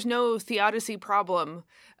 there's no theodicy problem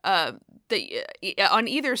on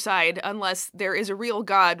either side, unless there is a real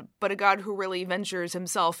God, but a God who really ventures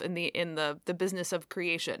himself in the business of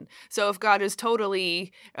creation. So if God is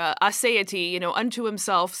totally aseity, unto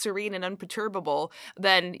himself, serene and unperturbable,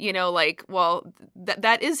 then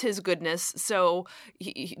that is his goodness. So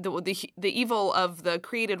the evil of the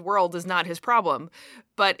created world is not his problem.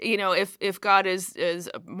 But if God is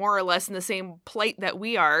more or less in the same plight that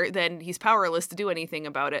we are, then he's powerless to do anything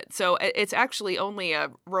about it. So it's actually only a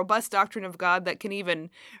robust doctrine of God that can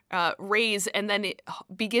even raise and then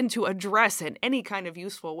begin to address in any kind of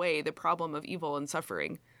useful way the problem of evil and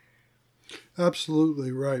suffering.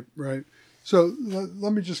 Absolutely right. So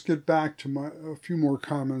let me just get back to a few more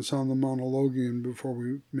comments on the monologion before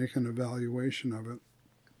we make an evaluation of it,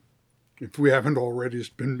 if we haven't already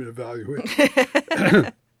been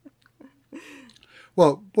evaluated.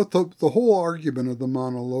 Well, but the whole argument of the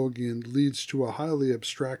monologion leads to a highly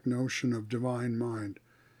abstract notion of divine mind.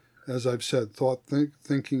 As I've said,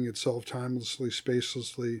 thinking itself timelessly,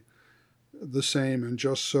 spacelessly, the same and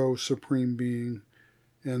just so supreme being,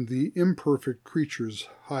 and the imperfect creature's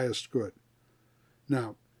highest good.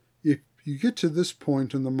 Now, if you get to this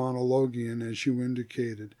point in the Monologion, as you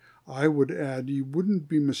indicated, I would add you wouldn't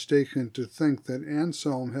be mistaken to think that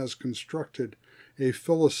Anselm has constructed a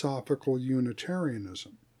philosophical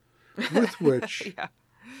Unitarianism, with which Yeah.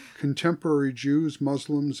 contemporary Jews,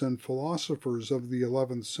 Muslims, and philosophers of the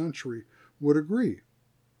 11th century would agree.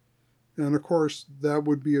 And of course, that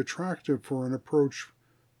would be attractive for an approach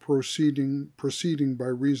proceeding by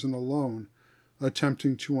reason alone,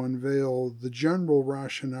 attempting to unveil the general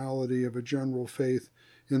rationality of a general faith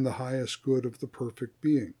in the highest good of the perfect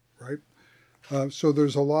being, right? So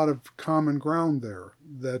there's a lot of common ground there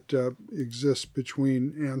that exists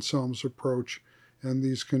between Anselm's approach and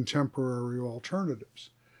these contemporary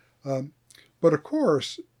alternatives. But of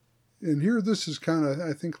course, and here this is kind of,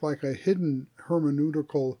 I think, like a hidden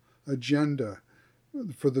hermeneutical agenda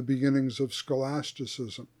for the beginnings of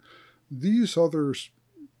scholasticism. These other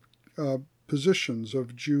positions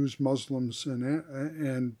of Jews, Muslims,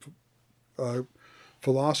 and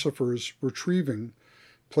philosophers retrieving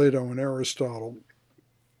Plato and Aristotle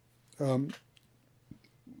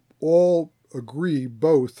all agree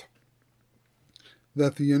both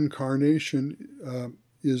that the incarnation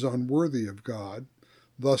is unworthy of God,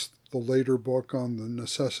 thus the later book on the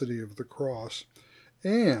necessity of the cross,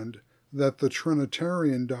 and that the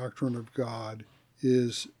Trinitarian doctrine of God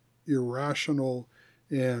is irrational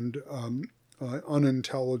and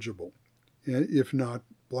unintelligible, if not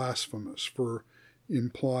blasphemous, for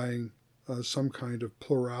implying some kind of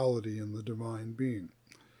plurality in the divine being.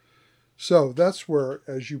 So that's where,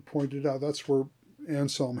 as you pointed out, that's where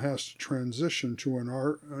Anselm has to transition to an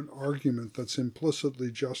argument that's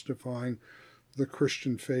implicitly justifying the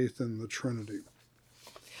Christian faith in the Trinity.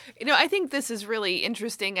 I think this is really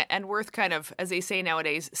interesting and worth kind of, as they say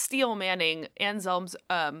nowadays, steel manning Anselm's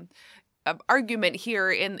argument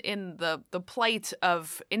here in the plight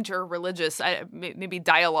of interreligious, maybe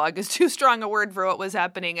dialogue is too strong a word for what was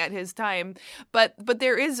happening at his time, but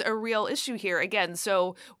there is a real issue here again.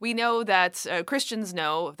 So we know that Christians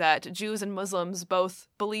know that Jews and Muslims both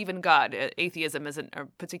believe in God. Atheism isn't a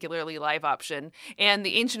particularly live option, and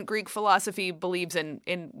the ancient Greek philosophy believes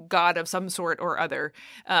in God of some sort or other,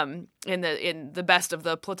 in the best of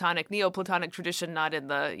the Platonic, Neoplatonic tradition, not in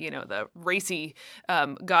the racy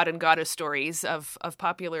God and goddess stories of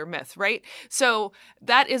popular myth, right? So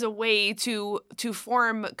that is a way to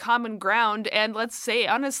form common ground and, let's say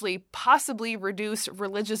honestly, possibly reduce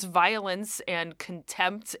religious violence and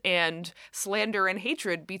contempt and slander and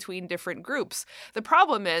hatred between different groups. The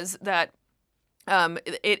problem is that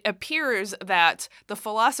it appears that the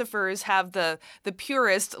philosophers have the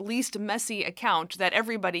purest, least messy account that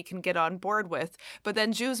everybody can get on board with. But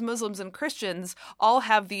then Jews, Muslims, and Christians all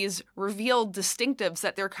have these revealed distinctives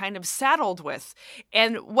that they're kind of saddled with.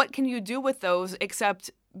 And what can you do with those except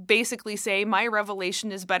basically say my revelation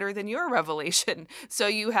is better than your revelation? So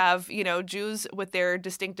you have, Jews with their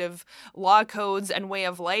distinctive law codes and way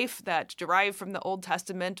of life that derive from the Old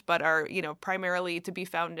Testament, but are, primarily to be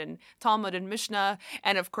found in Talmud and Mishnah.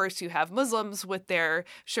 And of course you have Muslims with their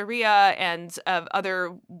Sharia and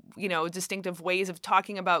other, distinctive ways of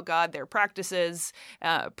talking about God, their practices,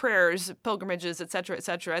 prayers, pilgrimages, etc.,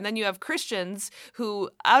 etc. And then you have Christians who,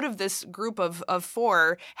 out of this group of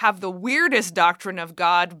four, have the weirdest doctrine of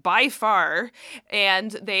God by far,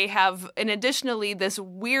 and they have, and additionally, this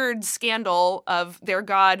weird scandal of their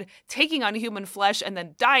God taking on human flesh and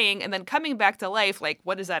then dying and then coming back to life, like,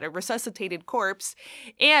 what is that, a resuscitated corpse?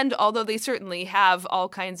 And although they certainly have all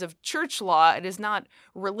kinds of church law, it is not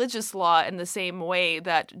religious law in the same way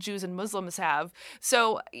that Jews and Muslims have.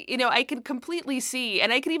 So, I can completely see,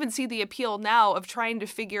 and I can even see the appeal now of trying to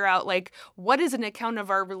figure out, like, what is an account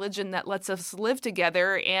of our religion that lets us live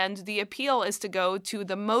together? And the appeal is to go to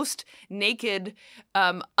the most naked,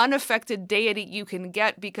 unaffected deity you can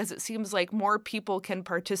get, because it seems like more people can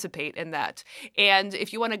participate in that. And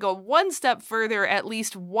if you want to go one step further, at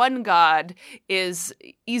least one God is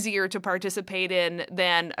easier to participate in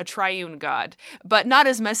than a triune God, but not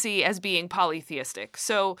as messy as being polytheistic.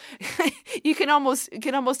 So you can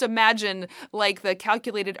almost imagine like the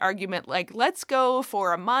calculated argument, like, let's go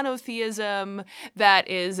for a monotheism that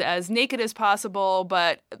is as naked as possible,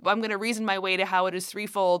 but I'm going to reason my way to how it is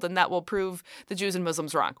threefold, and that will prove the Jews and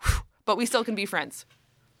Muslims wrong. But we still can be friends.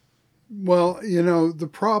 Well, the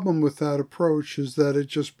problem with that approach is that it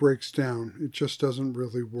just breaks down. It just doesn't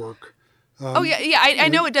really work. I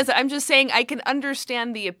know it doesn't. I'm just saying I can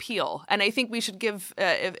understand the appeal, and I think we should give,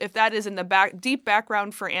 if that is in the deep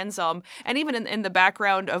background for Anselm, and even in the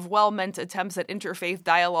background of well-meant attempts at interfaith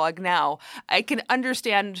dialogue now, I can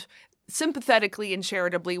understand sympathetically and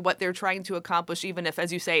charitably what they're trying to accomplish, even if,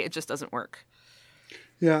 as you say, it just doesn't work.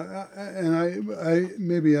 Yeah, and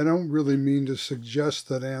I don't really mean to suggest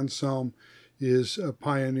that Anselm is a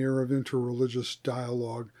pioneer of interreligious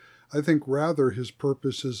dialogue. I think rather his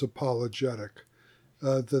purpose is apologetic,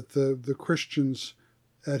 that the Christians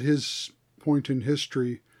at his point in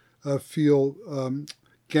history feel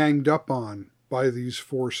ganged up on by these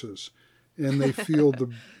forces, and they feel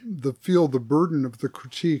the burden of the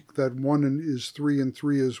critique that 1 is 3 and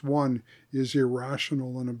 3 is 1 is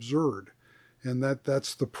irrational and absurd. And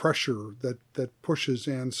that's the pressure that pushes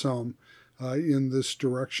Anselm in this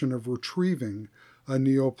direction of retrieving a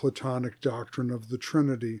Neoplatonic doctrine of the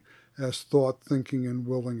Trinity as thought, thinking, and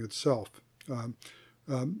willing itself.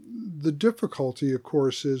 The difficulty, of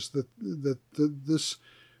course, is that this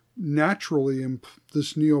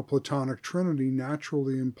Neoplatonic Trinity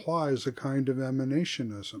naturally implies a kind of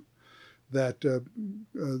emanationism, that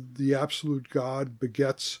the absolute God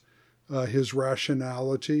begets his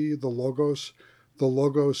rationality, the Logos. The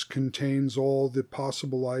Logos contains all the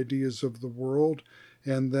possible ideas of the world,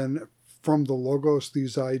 and then from the Logos,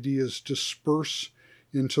 these ideas disperse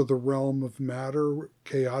into the realm of matter,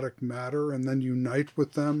 chaotic matter, and then unite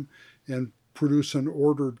with them and produce an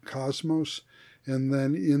ordered cosmos. And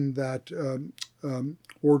then in that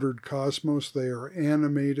ordered cosmos, they are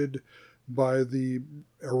animated by the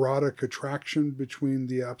erotic attraction between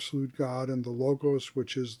the absolute God and the Logos,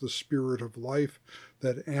 which is the spirit of life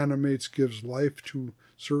that animates, gives life to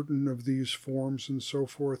certain of these forms and so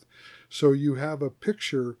forth. So you have a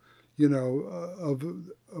picture,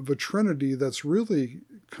 of a Trinity that's really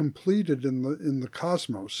completed in the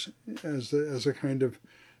cosmos as a kind of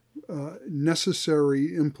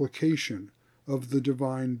necessary implication of the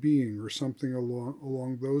divine being, or something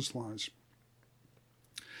along those lines.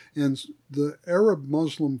 And the Arab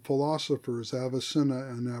Muslim philosophers Avicenna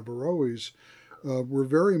and Averroes were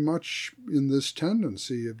very much in this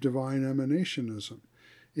tendency of divine emanationism.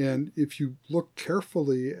 And if you look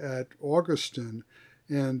carefully at Augustine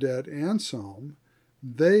and at Anselm,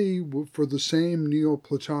 they, for the same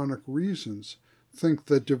Neoplatonic reasons, think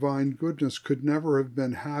that divine goodness could never have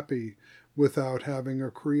been happy without having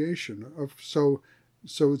a creation. So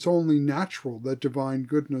it's only natural that divine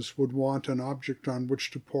goodness would want an object on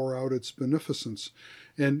which to pour out its beneficence,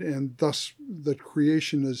 and thus that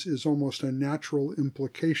creation is almost a natural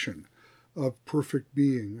implication of perfect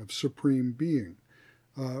being, of supreme being.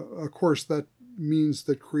 Of course, that means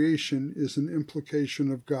that creation is an implication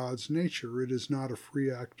of God's nature. It is not a free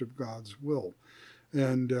act of God's will.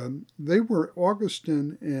 And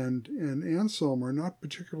Augustine and Anselm are not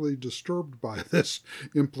particularly disturbed by this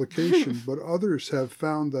implication, but others have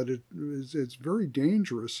found that it's very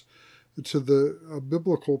dangerous to the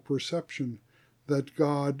biblical perception that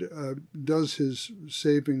God does his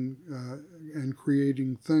saving and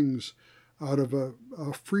creating things out of a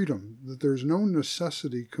freedom, that there's no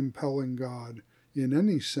necessity compelling God in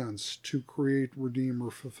any sense to create, redeem,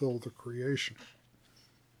 or fulfill the creation.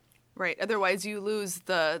 Right. Otherwise, you lose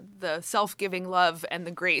the self-giving love and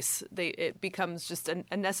the grace. It becomes just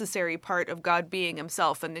a necessary part of God being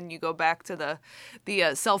himself, and then you go back to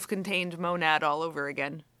the self-contained monad all over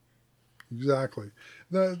again. Exactly.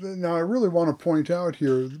 Now, I really want to point out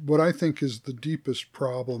here what I think is the deepest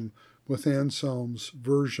problem with Anselm's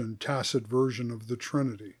tacit version of the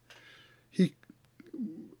Trinity. The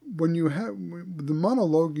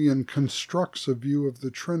monologian constructs a view of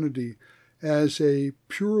the Trinity as a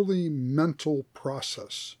purely mental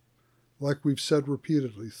process, like we've said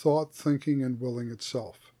repeatedly, thought, thinking, and willing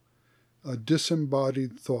itself. A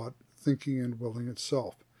disembodied thought, thinking, and willing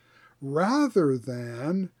itself, rather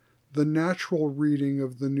than the natural reading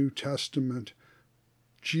of the New Testament,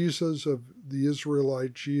 Jesus, of the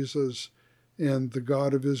Israelite Jesus, and the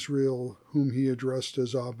God of Israel, whom he addressed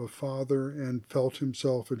as Abba Father and felt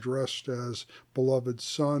himself addressed as beloved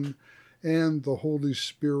Son, and the Holy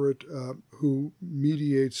Spirit who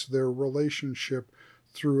mediates their relationship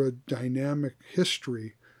through a dynamic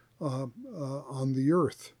history on the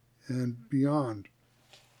earth and beyond.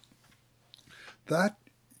 That,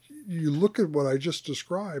 you look at what I just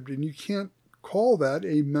described, and you can't call that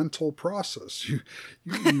a mental process. You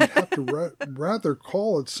have to rather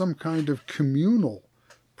call it some kind of communal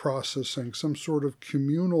processing, some sort of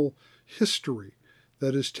communal history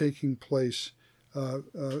that is taking place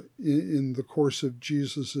in the course of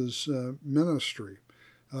Jesus's ministry,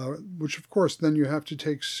 which of course then you have to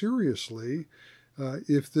take seriously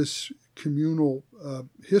if this communal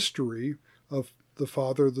history of the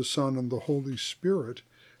Father, the Son, and the Holy Spirit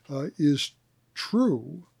is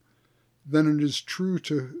true. Then it is true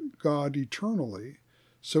to God eternally,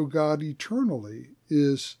 So God eternally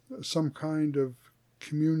is some kind of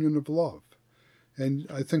communion of love. And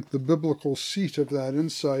I think the biblical seat of that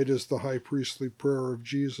insight is the high priestly prayer of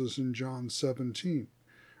Jesus in John 17,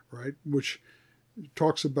 right? Which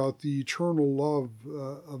talks about the eternal love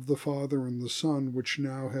of the Father and the Son, which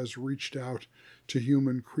now has reached out to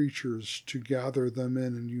human creatures to gather them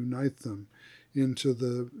in and unite them into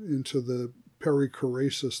the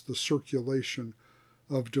perichoresis, the circulation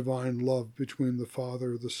of divine love between the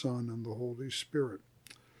Father, the Son, and the Holy Spirit.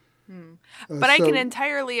 But I can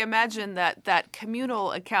entirely imagine that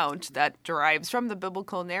communal account that derives from the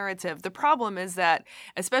biblical narrative. The problem is that,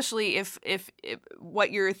 especially if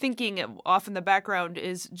what you're thinking off in the background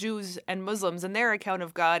is Jews and Muslims, and their account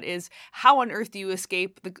of God is, how on earth do you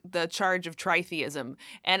escape the charge of tritheism?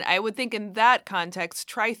 And I would think in that context,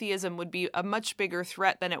 tritheism would be a much bigger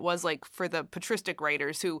threat than it was like for the patristic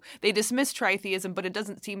writers, who they dismiss tritheism, but it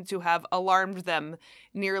doesn't seem to have alarmed them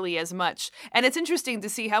nearly as much. And it's interesting to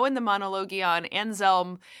see how in the Monologion,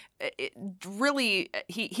 Anselm really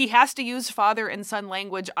he has to use father and son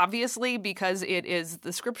language, obviously, because it is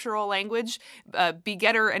the scriptural language.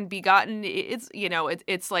 Begetter and begotten,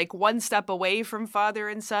 it's like one step away from father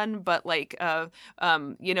and son, but like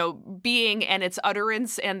being and its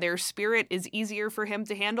utterance and their spirit is easier for him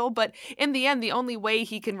to handle. But in the end, the only way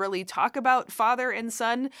he can really talk about father and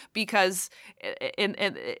son, because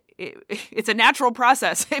it's a natural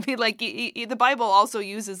process. I mean, like the Bible also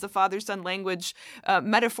uses the father-son language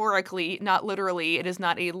metaphorically, not literally. It is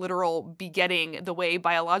not a literal begetting the way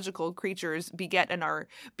biological creatures beget and are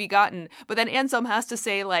begotten. But then Anselm has to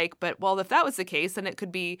say, like, well, if that was the case, then it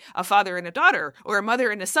could be a father and a daughter, or a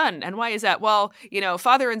mother and a son. And why is that? Well,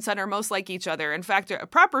 father and son are most like each other. In fact, a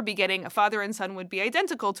proper begetting, a father and son would be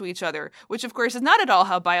identical to each other, which of course is not at all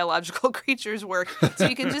how biological creatures work. So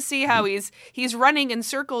you can just see how he's running in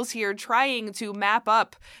circles here, trying to map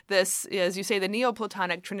up this, as you say, the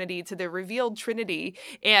Neoplatonic Trinity to the revealed Trinity.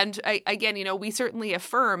 And again, we certainly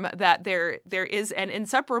affirm that there is an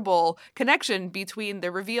inseparable connection between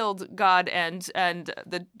the revealed God and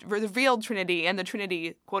the revealed Trinity and the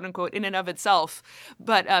Trinity, quote unquote, in and of itself.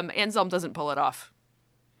 But Anselm doesn't pull it off.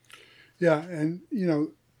 Yeah, and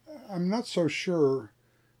I'm not so sure.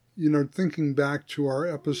 Thinking back to our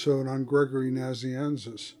episode on Gregory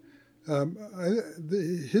Nazianzus,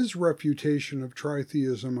 his refutation of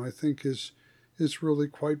tritheism, I think, is really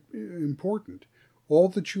quite important. All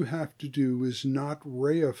that you have to do is not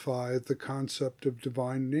reify the concept of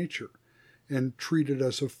divine nature and treat it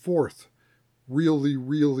as a fourth, really,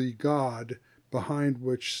 really God, behind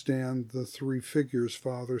which stand the three figures,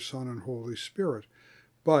 Father, Son, and Holy Spirit.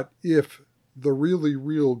 But if the really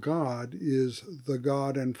real God is the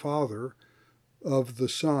God and Father of the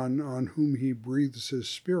Son on whom he breathes his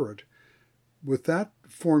Spirit, with that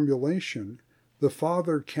formulation, the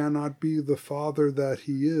Father cannot be the Father that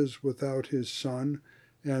he is without his Son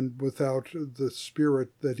and without the Spirit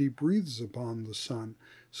that he breathes upon the Son.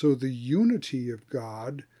 So the unity of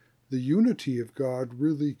God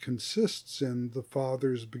really consists in the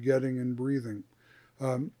Father's begetting and breathing.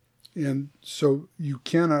 And so you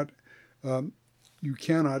cannot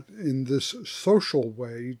in this social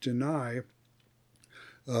way deny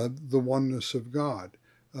the oneness of God.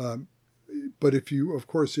 But if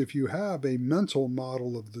you have a mental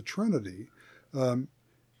model of the Trinity,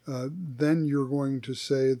 then you're going to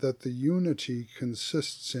say that the unity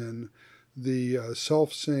consists in the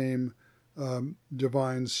self-same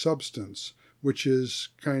divine substance, which is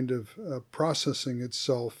kind of processing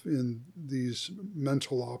itself in these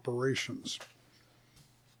mental operations.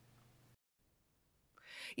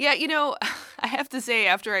 Yeah, I have to say,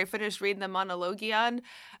 after I finished reading the Monologion,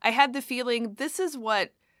 I had the feeling this is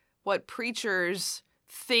what preachers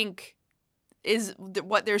think is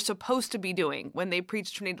what they're supposed to be doing when they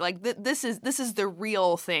preach Trinity. Like this is the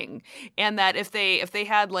real thing, and that if they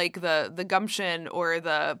had like the gumption or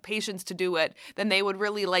the patience to do it, then they would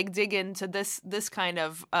really like dig into this kind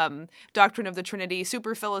of doctrine of the Trinity,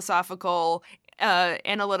 super philosophical,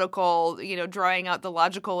 analytical, drawing out the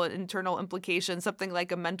logical and internal implications, something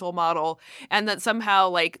like a mental model, and that somehow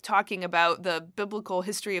like talking about the biblical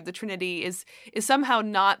history of the Trinity is somehow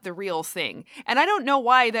not the real thing. And I don't know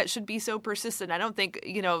why that should be so persistent. I don't think,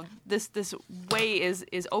 this way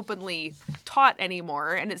is openly taught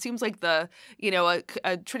anymore. And it seems like a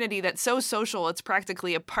Trinity that's so social, it's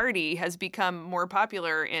practically a party, has become more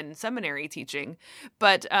popular in seminary teaching.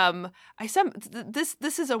 But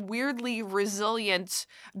this is a weirdly resilient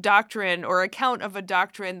doctrine or account of a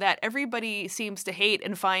doctrine that everybody seems to hate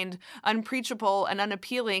and find unpreachable and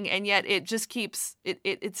unappealing, and yet it just keeps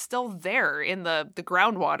it's still there in the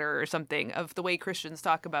groundwater or something of the way Christians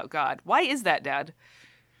talk about God. Why is that, Dad?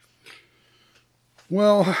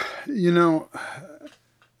 Well,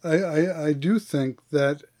 I do think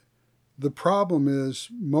that the problem is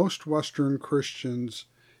most Western Christians,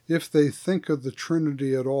 if they think of the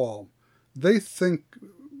Trinity at all, they think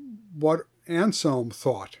what Anselm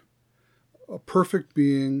thought, a perfect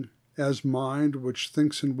being as mind which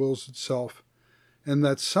thinks and wills itself, and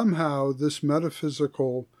that somehow this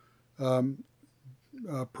metaphysical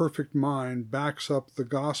perfect mind backs up the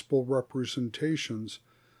gospel representations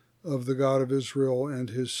of the God of Israel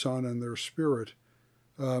and his Son and their Spirit,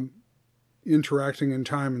 interacting in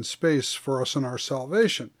time and space for us in our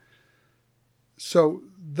salvation. So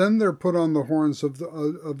then they're put on the horns of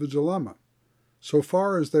the dilemma. So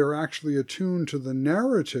far as they're actually attuned to the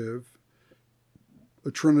narrative,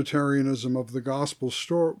 the Trinitarianism of the gospel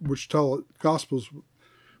story, Gospels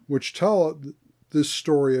which tell this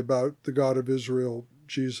story about the God of Israel,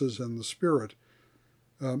 Jesus, and the Spirit,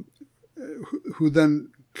 who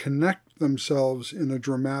then connect themselves in a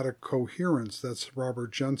dramatic coherence. That's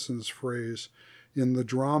Robert Jensen's phrase in the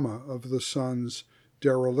drama of the Son's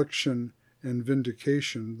dereliction and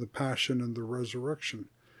vindication, the passion and the resurrection.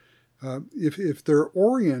 If they're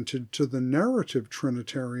oriented to the narrative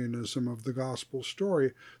Trinitarianism of the gospel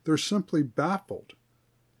story, they're simply baffled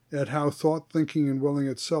at how thought, thinking, and willing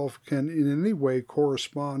itself can in any way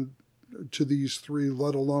correspond to these three,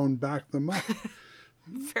 let alone back them up.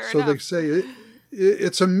 Fair so enough. They say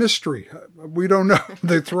it's a mystery. We don't know.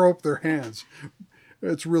 They throw up their hands.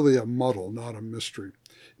 It's really a muddle, not a mystery.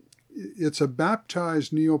 It's a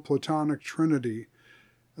baptized Neoplatonic Trinity,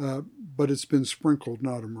 but it's been sprinkled,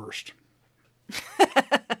 not immersed.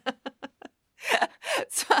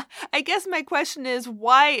 So I guess my question is,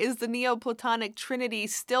 why is the Neoplatonic Trinity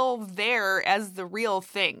still there as the real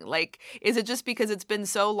thing? Like, is it just because it's been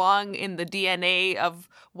so long in the DNA of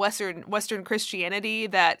Western Christianity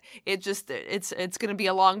that it's going to be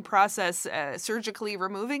a long process surgically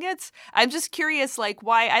removing it? I'm just curious, like,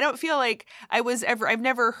 why. I don't feel like I've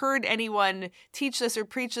never heard anyone teach this or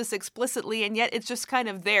preach this explicitly, and yet it's just kind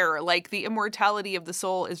of there. Like, the immortality of the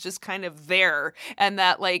soul is just kind of there, and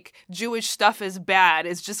that, like, Jewish stuff is bad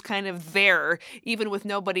is just kind of there, even with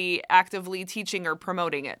nobody actively teaching or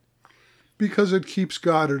promoting it. Because it keeps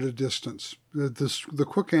God at a distance. The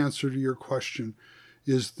quick answer to your question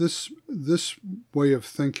is this way of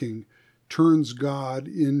thinking turns God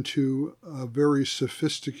into a very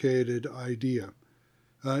sophisticated idea.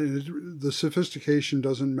 The sophistication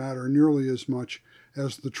doesn't matter nearly as much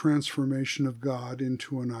as the transformation of God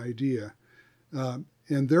into an idea.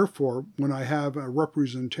 And therefore, when I have a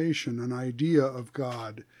representation, an idea of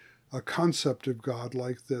God, a concept of God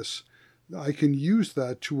like this, I can use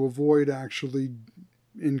that to avoid actually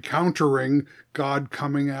encountering God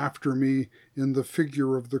coming after me in the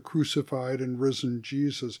figure of the crucified and risen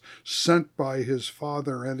Jesus, sent by his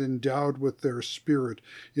Father and endowed with their Spirit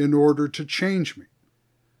in order to change me.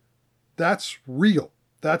 That's real.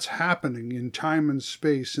 That's happening in time and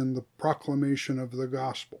space in the proclamation of the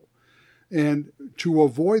gospel. And to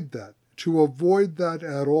avoid that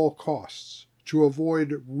at all costs, to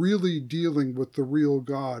avoid really dealing with the real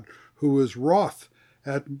God who is wroth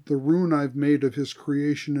at the ruin I've made of his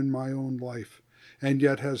creation in my own life, and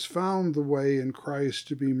yet has found the way in Christ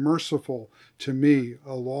to be merciful to me,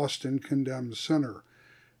 a lost and condemned sinner,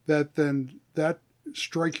 that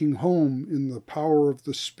striking home in the power of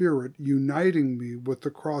the Spirit, uniting me with the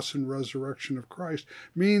cross and resurrection of Christ,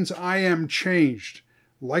 means I am changed.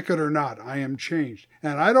 Like it or not, I am changed.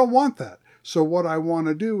 And I don't want that. So what I want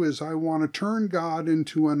to do is I want to turn God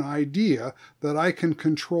into an idea that I can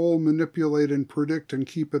control, manipulate, and predict and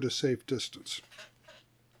keep at a safe distance.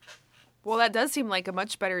 Well, that does seem like a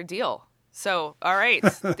much better deal. So, all right,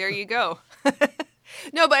 there you go.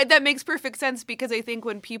 No, but that makes perfect sense, because I think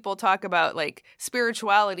when people talk about, like,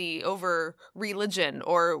 spirituality over religion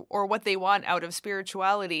or what they want out of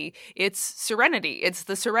spirituality, it's serenity. It's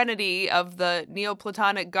the serenity of the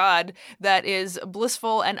Neoplatonic God that is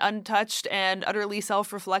blissful and untouched and utterly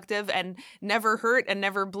self-reflective and never hurt and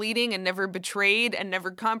never bleeding and never betrayed and never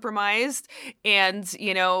compromised. And,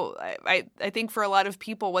 I think for a lot of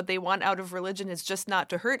people, what they want out of religion is just not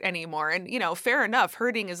to hurt anymore. And, fair enough,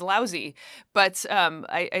 hurting is lousy. But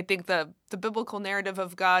I think the biblical narrative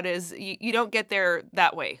of God is you don't get there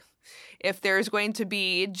that way. If there's going to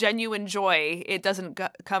be genuine joy, it doesn't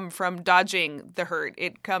come from dodging the hurt.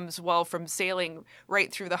 It comes, from sailing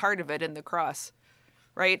right through the heart of it in the cross,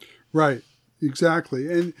 right? Right,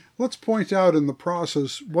 exactly. And let's point out in the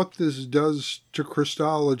process what this does to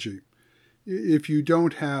Christology. If you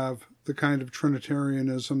don't have the kind of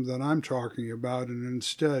Trinitarianism that I'm talking about, and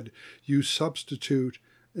instead you substitute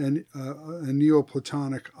a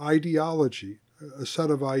Neoplatonic ideology, a set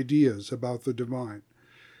of ideas about the divine,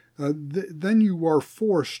 then you are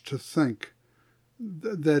forced to think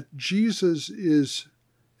that Jesus is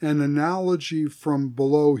an analogy from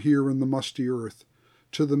below here in the musty earth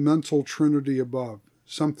to the mental trinity above,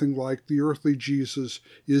 something like the earthly Jesus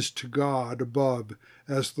is to God above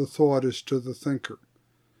as the thought is to the thinker.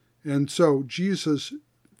 And so Jesus'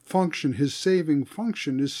 function, his saving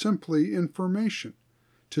function, is simply information,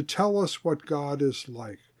 to tell us what God is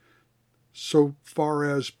like, so far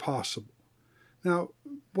as possible. Now,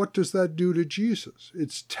 what does that do to Jesus?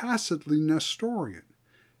 It's tacitly Nestorian.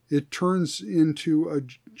 It turns into a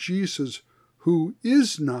Jesus who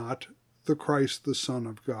is not the Christ, the Son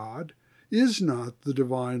of God, is not the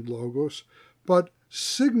divine Logos, but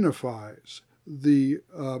signifies the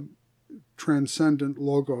transcendent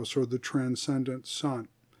Logos or the transcendent Son.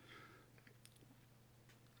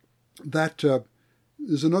 That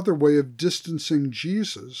is another way of distancing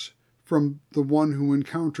Jesus from the one who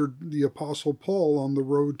encountered the Apostle Paul on the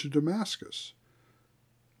road to Damascus.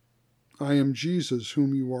 I am Jesus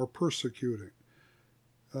whom you are persecuting.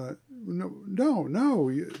 No,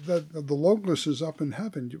 the Logos is up in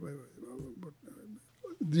heaven.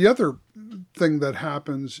 The other thing that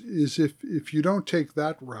happens is if you don't take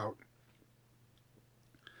that route,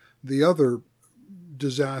 the other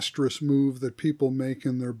disastrous move that people make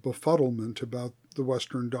in their befuddlement about the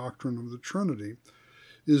Western doctrine of the Trinity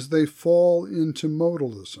is they fall into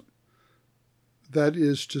modalism. That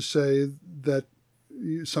is to say that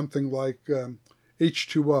something like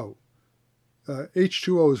H2O.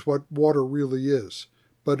 H2O is what water really is,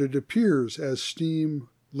 but it appears as steam,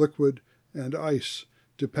 liquid, and ice,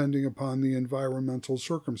 depending upon the environmental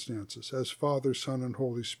circumstances, as Father, Son, and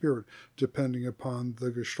Holy Spirit, depending upon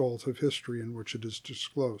the gestalt of history in which it is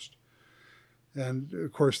disclosed. And,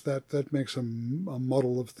 of course, that makes a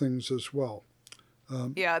muddle of things as well.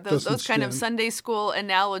 Those kind of Sunday school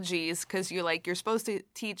analogies, because you're supposed to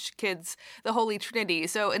teach kids the Holy Trinity.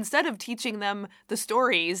 So instead of teaching them the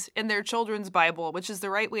stories in their children's Bible, which is the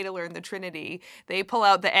right way to learn the Trinity, they pull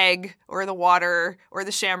out the egg or the water or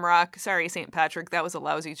the shamrock. Sorry, St. Patrick, that was a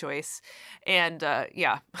lousy choice. And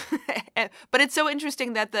but it's so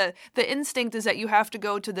interesting that the instinct is that you have to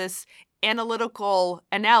go to this analytical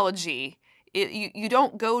analogy. You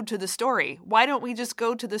don't go to the story. Why don't we just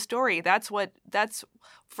go to the story? That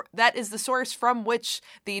is the source from which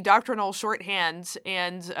the doctrinal shorthand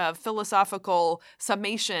and philosophical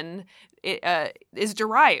summation is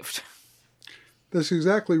derived. That's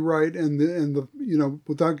exactly right, and the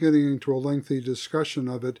without getting into a lengthy discussion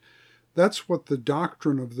of it, that's what the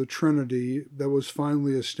doctrine of the Trinity that was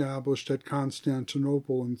finally established at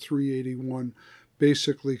Constantinople in 381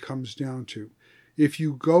 basically comes down to. If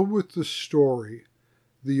you go with the story,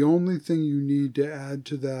 the only thing you need to add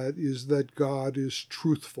to that is that God is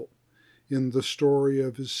truthful in the story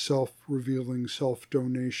of his self-revealing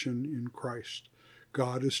self-donation in Christ.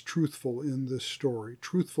 God is truthful in this story,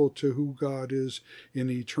 truthful to who God is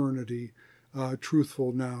in eternity,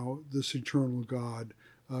 truthful now, this eternal God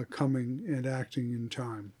coming and acting in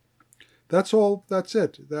time. That's all, that's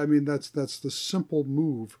it. I mean, that's the simple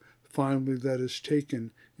move finally that is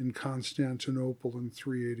taken in Constantinople in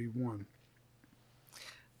 381.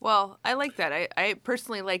 Well, I like that. I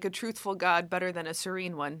personally like a truthful God better than a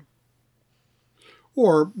serene one.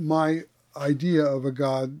 Or my idea of a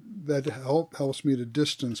God that helps me to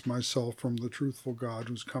distance myself from the truthful God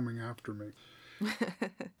who's coming after me.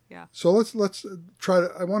 Yeah. So let's try to.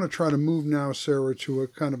 I want to try to move now, Sarah, to a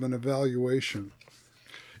kind of an evaluation.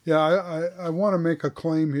 Yeah, I want to make a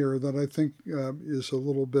claim here that I think is a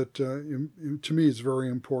little bit, to me, it's very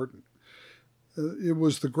important. It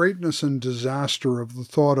was the greatness and disaster of the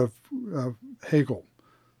thought of Hegel,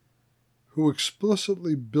 who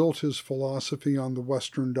explicitly built his philosophy on the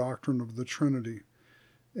Western doctrine of the Trinity,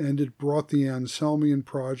 and it brought the Anselmian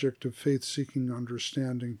project of faith-seeking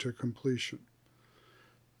understanding to completion.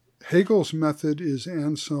 Hegel's method is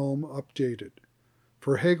Anselm updated.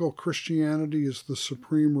 For Hegel, Christianity is the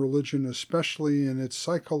supreme religion, especially in its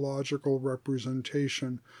psychological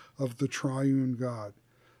representation of the triune God.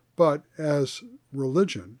 But as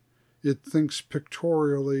religion, it thinks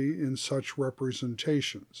pictorially in such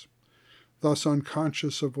representations, thus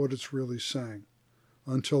unconscious of what it's really saying,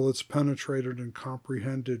 until it's penetrated and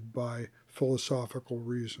comprehended by philosophical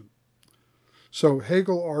reason. So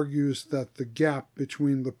Hegel argues that the gap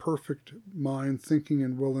between the perfect mind thinking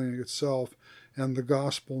and willing itself and the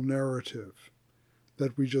gospel narrative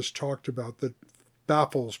that we just talked about that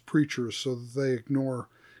baffles preachers so that they ignore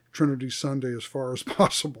Trinity Sunday as far as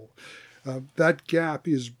possible. That gap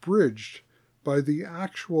is bridged by the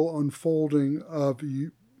actual unfolding of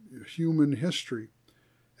human history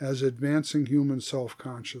as advancing human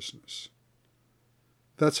self-consciousness.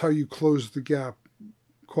 That's how you close the gap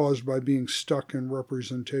caused by being stuck in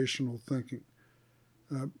representational thinking.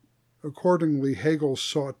 Accordingly, Hegel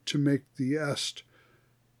sought to make the est,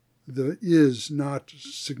 the is not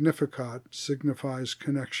significat, signifies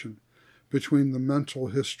connection between the mental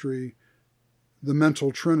history, the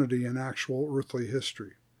mental trinity, and actual earthly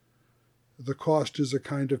history. The cost is a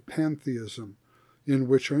kind of pantheism in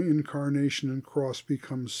which incarnation and cross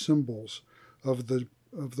become symbols of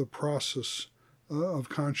the process of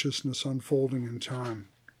consciousness unfolding in time.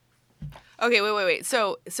 Okay, wait.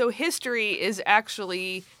 So history is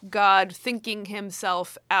actually God thinking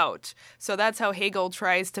himself out. So that's how Hegel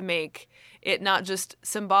tries to make it not just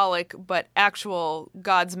symbolic, but actual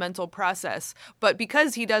God's mental process. But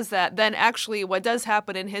because he does that, then actually what does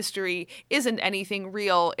happen in history isn't anything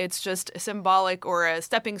real. It's just symbolic or a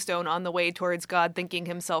stepping stone on the way towards God thinking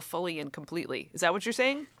himself fully and completely. Is that what you're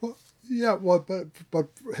saying? Well, yeah, well, but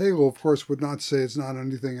Hegel, of course, would not say it's not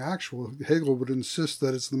anything actual. Hegel would insist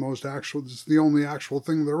that it's the only actual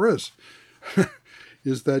thing there is,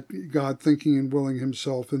 is that God thinking and willing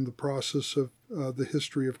himself in the process of the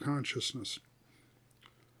history of consciousness.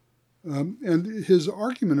 And his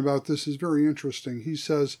argument about this is very interesting. He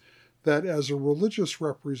says that as a religious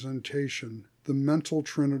representation, the mental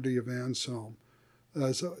trinity of Anselm,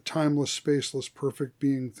 as a timeless, spaceless, perfect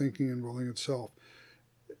being thinking and willing itself,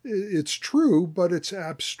 it's true, but it's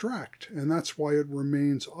abstract, and that's why it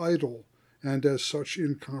remains idle and as such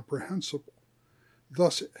incomprehensible.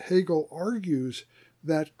 Thus, Hegel argues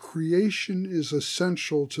that creation is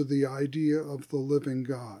essential to the idea of the living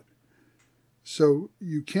God. So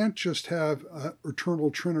you can't just have an eternal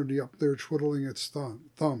trinity up there twiddling its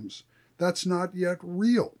thumbs. That's not yet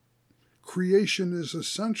real. Creation is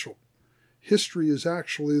essential. History is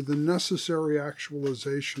actually the necessary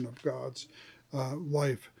actualization of God's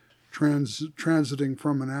life, transiting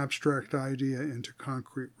from an abstract idea into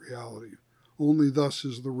concrete reality. Only thus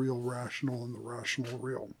is the real rational and the rational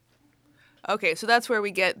real. Okay, so that's where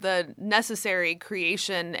we get the necessary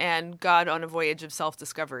creation and God on a voyage of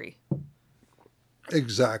self-discovery.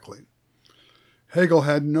 Exactly. Hegel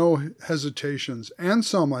had no hesitations.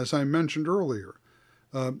 Anselm, as I mentioned earlier,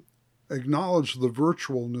 acknowledged the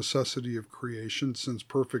virtual necessity of creation, since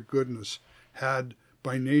perfect goodness had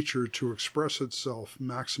by nature to express itself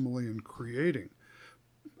maximally in creating.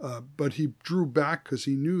 But he drew back because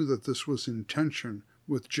he knew that this was in tension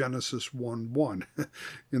with Genesis 1:1.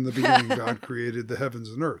 In the beginning, God created the heavens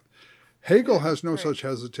and earth. Hegel has no such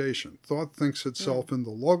hesitation. Thought thinks itself in the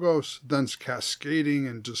logos, thence cascading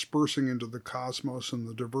and dispersing into the cosmos and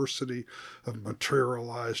the diversity of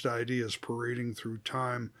materialized ideas parading through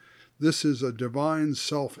time. This is a divine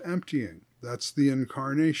self-emptying. That's the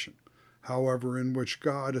incarnation. However, in which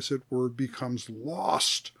God, as it were, becomes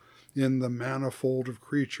lost in the manifold of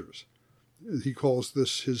creatures. He calls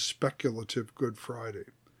this his speculative Good Friday.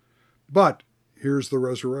 But here's the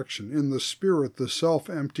resurrection. In the Spirit, the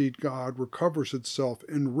self-emptied God recovers itself,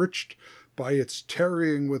 enriched by its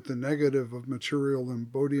tarrying with the negative of material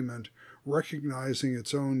embodiment, recognizing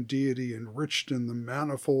its own deity, enriched in the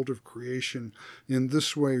manifold of creation, in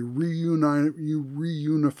this way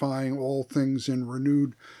reunifying all things in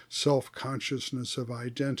renewed self-consciousness of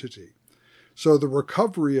identity. So the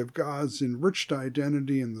recovery of God's enriched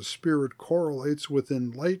identity in the Spirit correlates with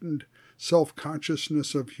enlightened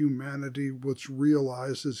self-consciousness of humanity, which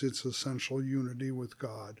realizes its essential unity with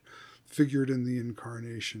God, figured in the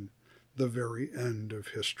Incarnation, the very end of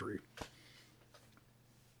history.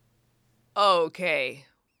 Okay.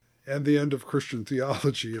 And the end of Christian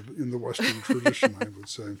theology in the Western tradition, I would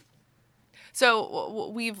say.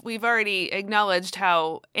 So we've already acknowledged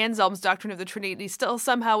how Anselm's doctrine of the Trinity still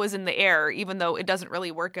somehow is in the air, even though it doesn't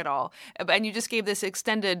really work at all. And you just gave this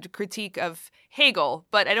extended critique of Hegel,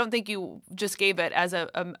 but I don't think you just gave it as a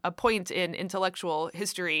point in intellectual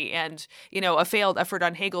history and, a failed effort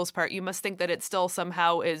on Hegel's part. You must think that it still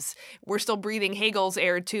somehow is, we're still breathing Hegel's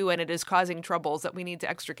air too, and it is causing troubles that we need to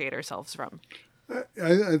extricate ourselves from.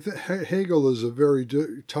 Hegel is a very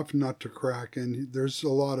tough nut to crack, and there's a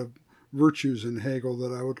lot of virtues in Hegel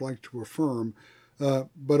that I would like to affirm.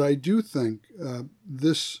 But I do think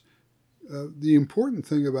the important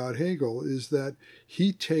thing about Hegel is that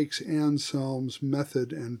he takes Anselm's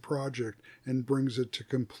method and project and brings it to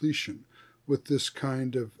completion with this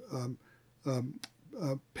kind of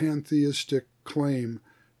pantheistic claim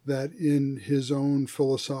that in his own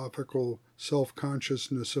philosophical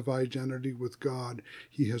self-consciousness of identity with God,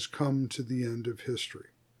 he has come to the end of history.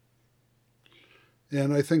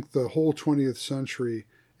 And I think the whole 20th century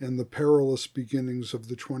and the perilous beginnings of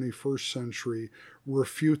the 21st century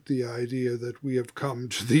refute the idea that we have come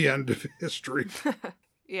to the end of history.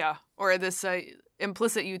 Yeah, or this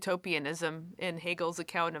implicit utopianism in Hegel's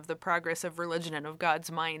account of the progress of religion and of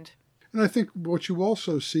God's mind. And I think what you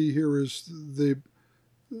also see here is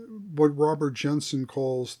what Robert Jensen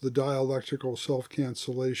calls the dialectical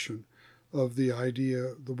self-cancellation of the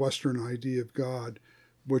Western idea of God,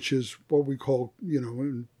 which is what we call,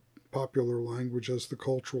 in popular language as the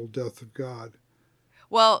cultural death of God.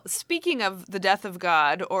 Well, speaking of the death of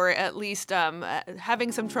God, or at least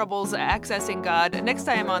having some troubles accessing God, next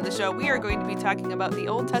time on the show we are going to be talking about the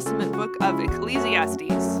Old Testament book of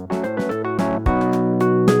Ecclesiastes.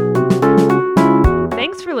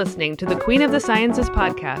 Thanks for listening to the Queen of the Sciences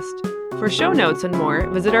podcast. For show notes and more,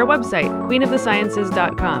 visit our website,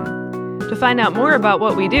 queenofthesciences.com. To find out more about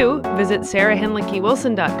what we do, visit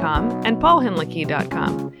sarahhinlickywilson.com and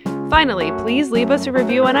paulhinlicky.com. Finally, please leave us a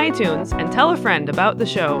review on iTunes and tell a friend about the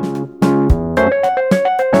show.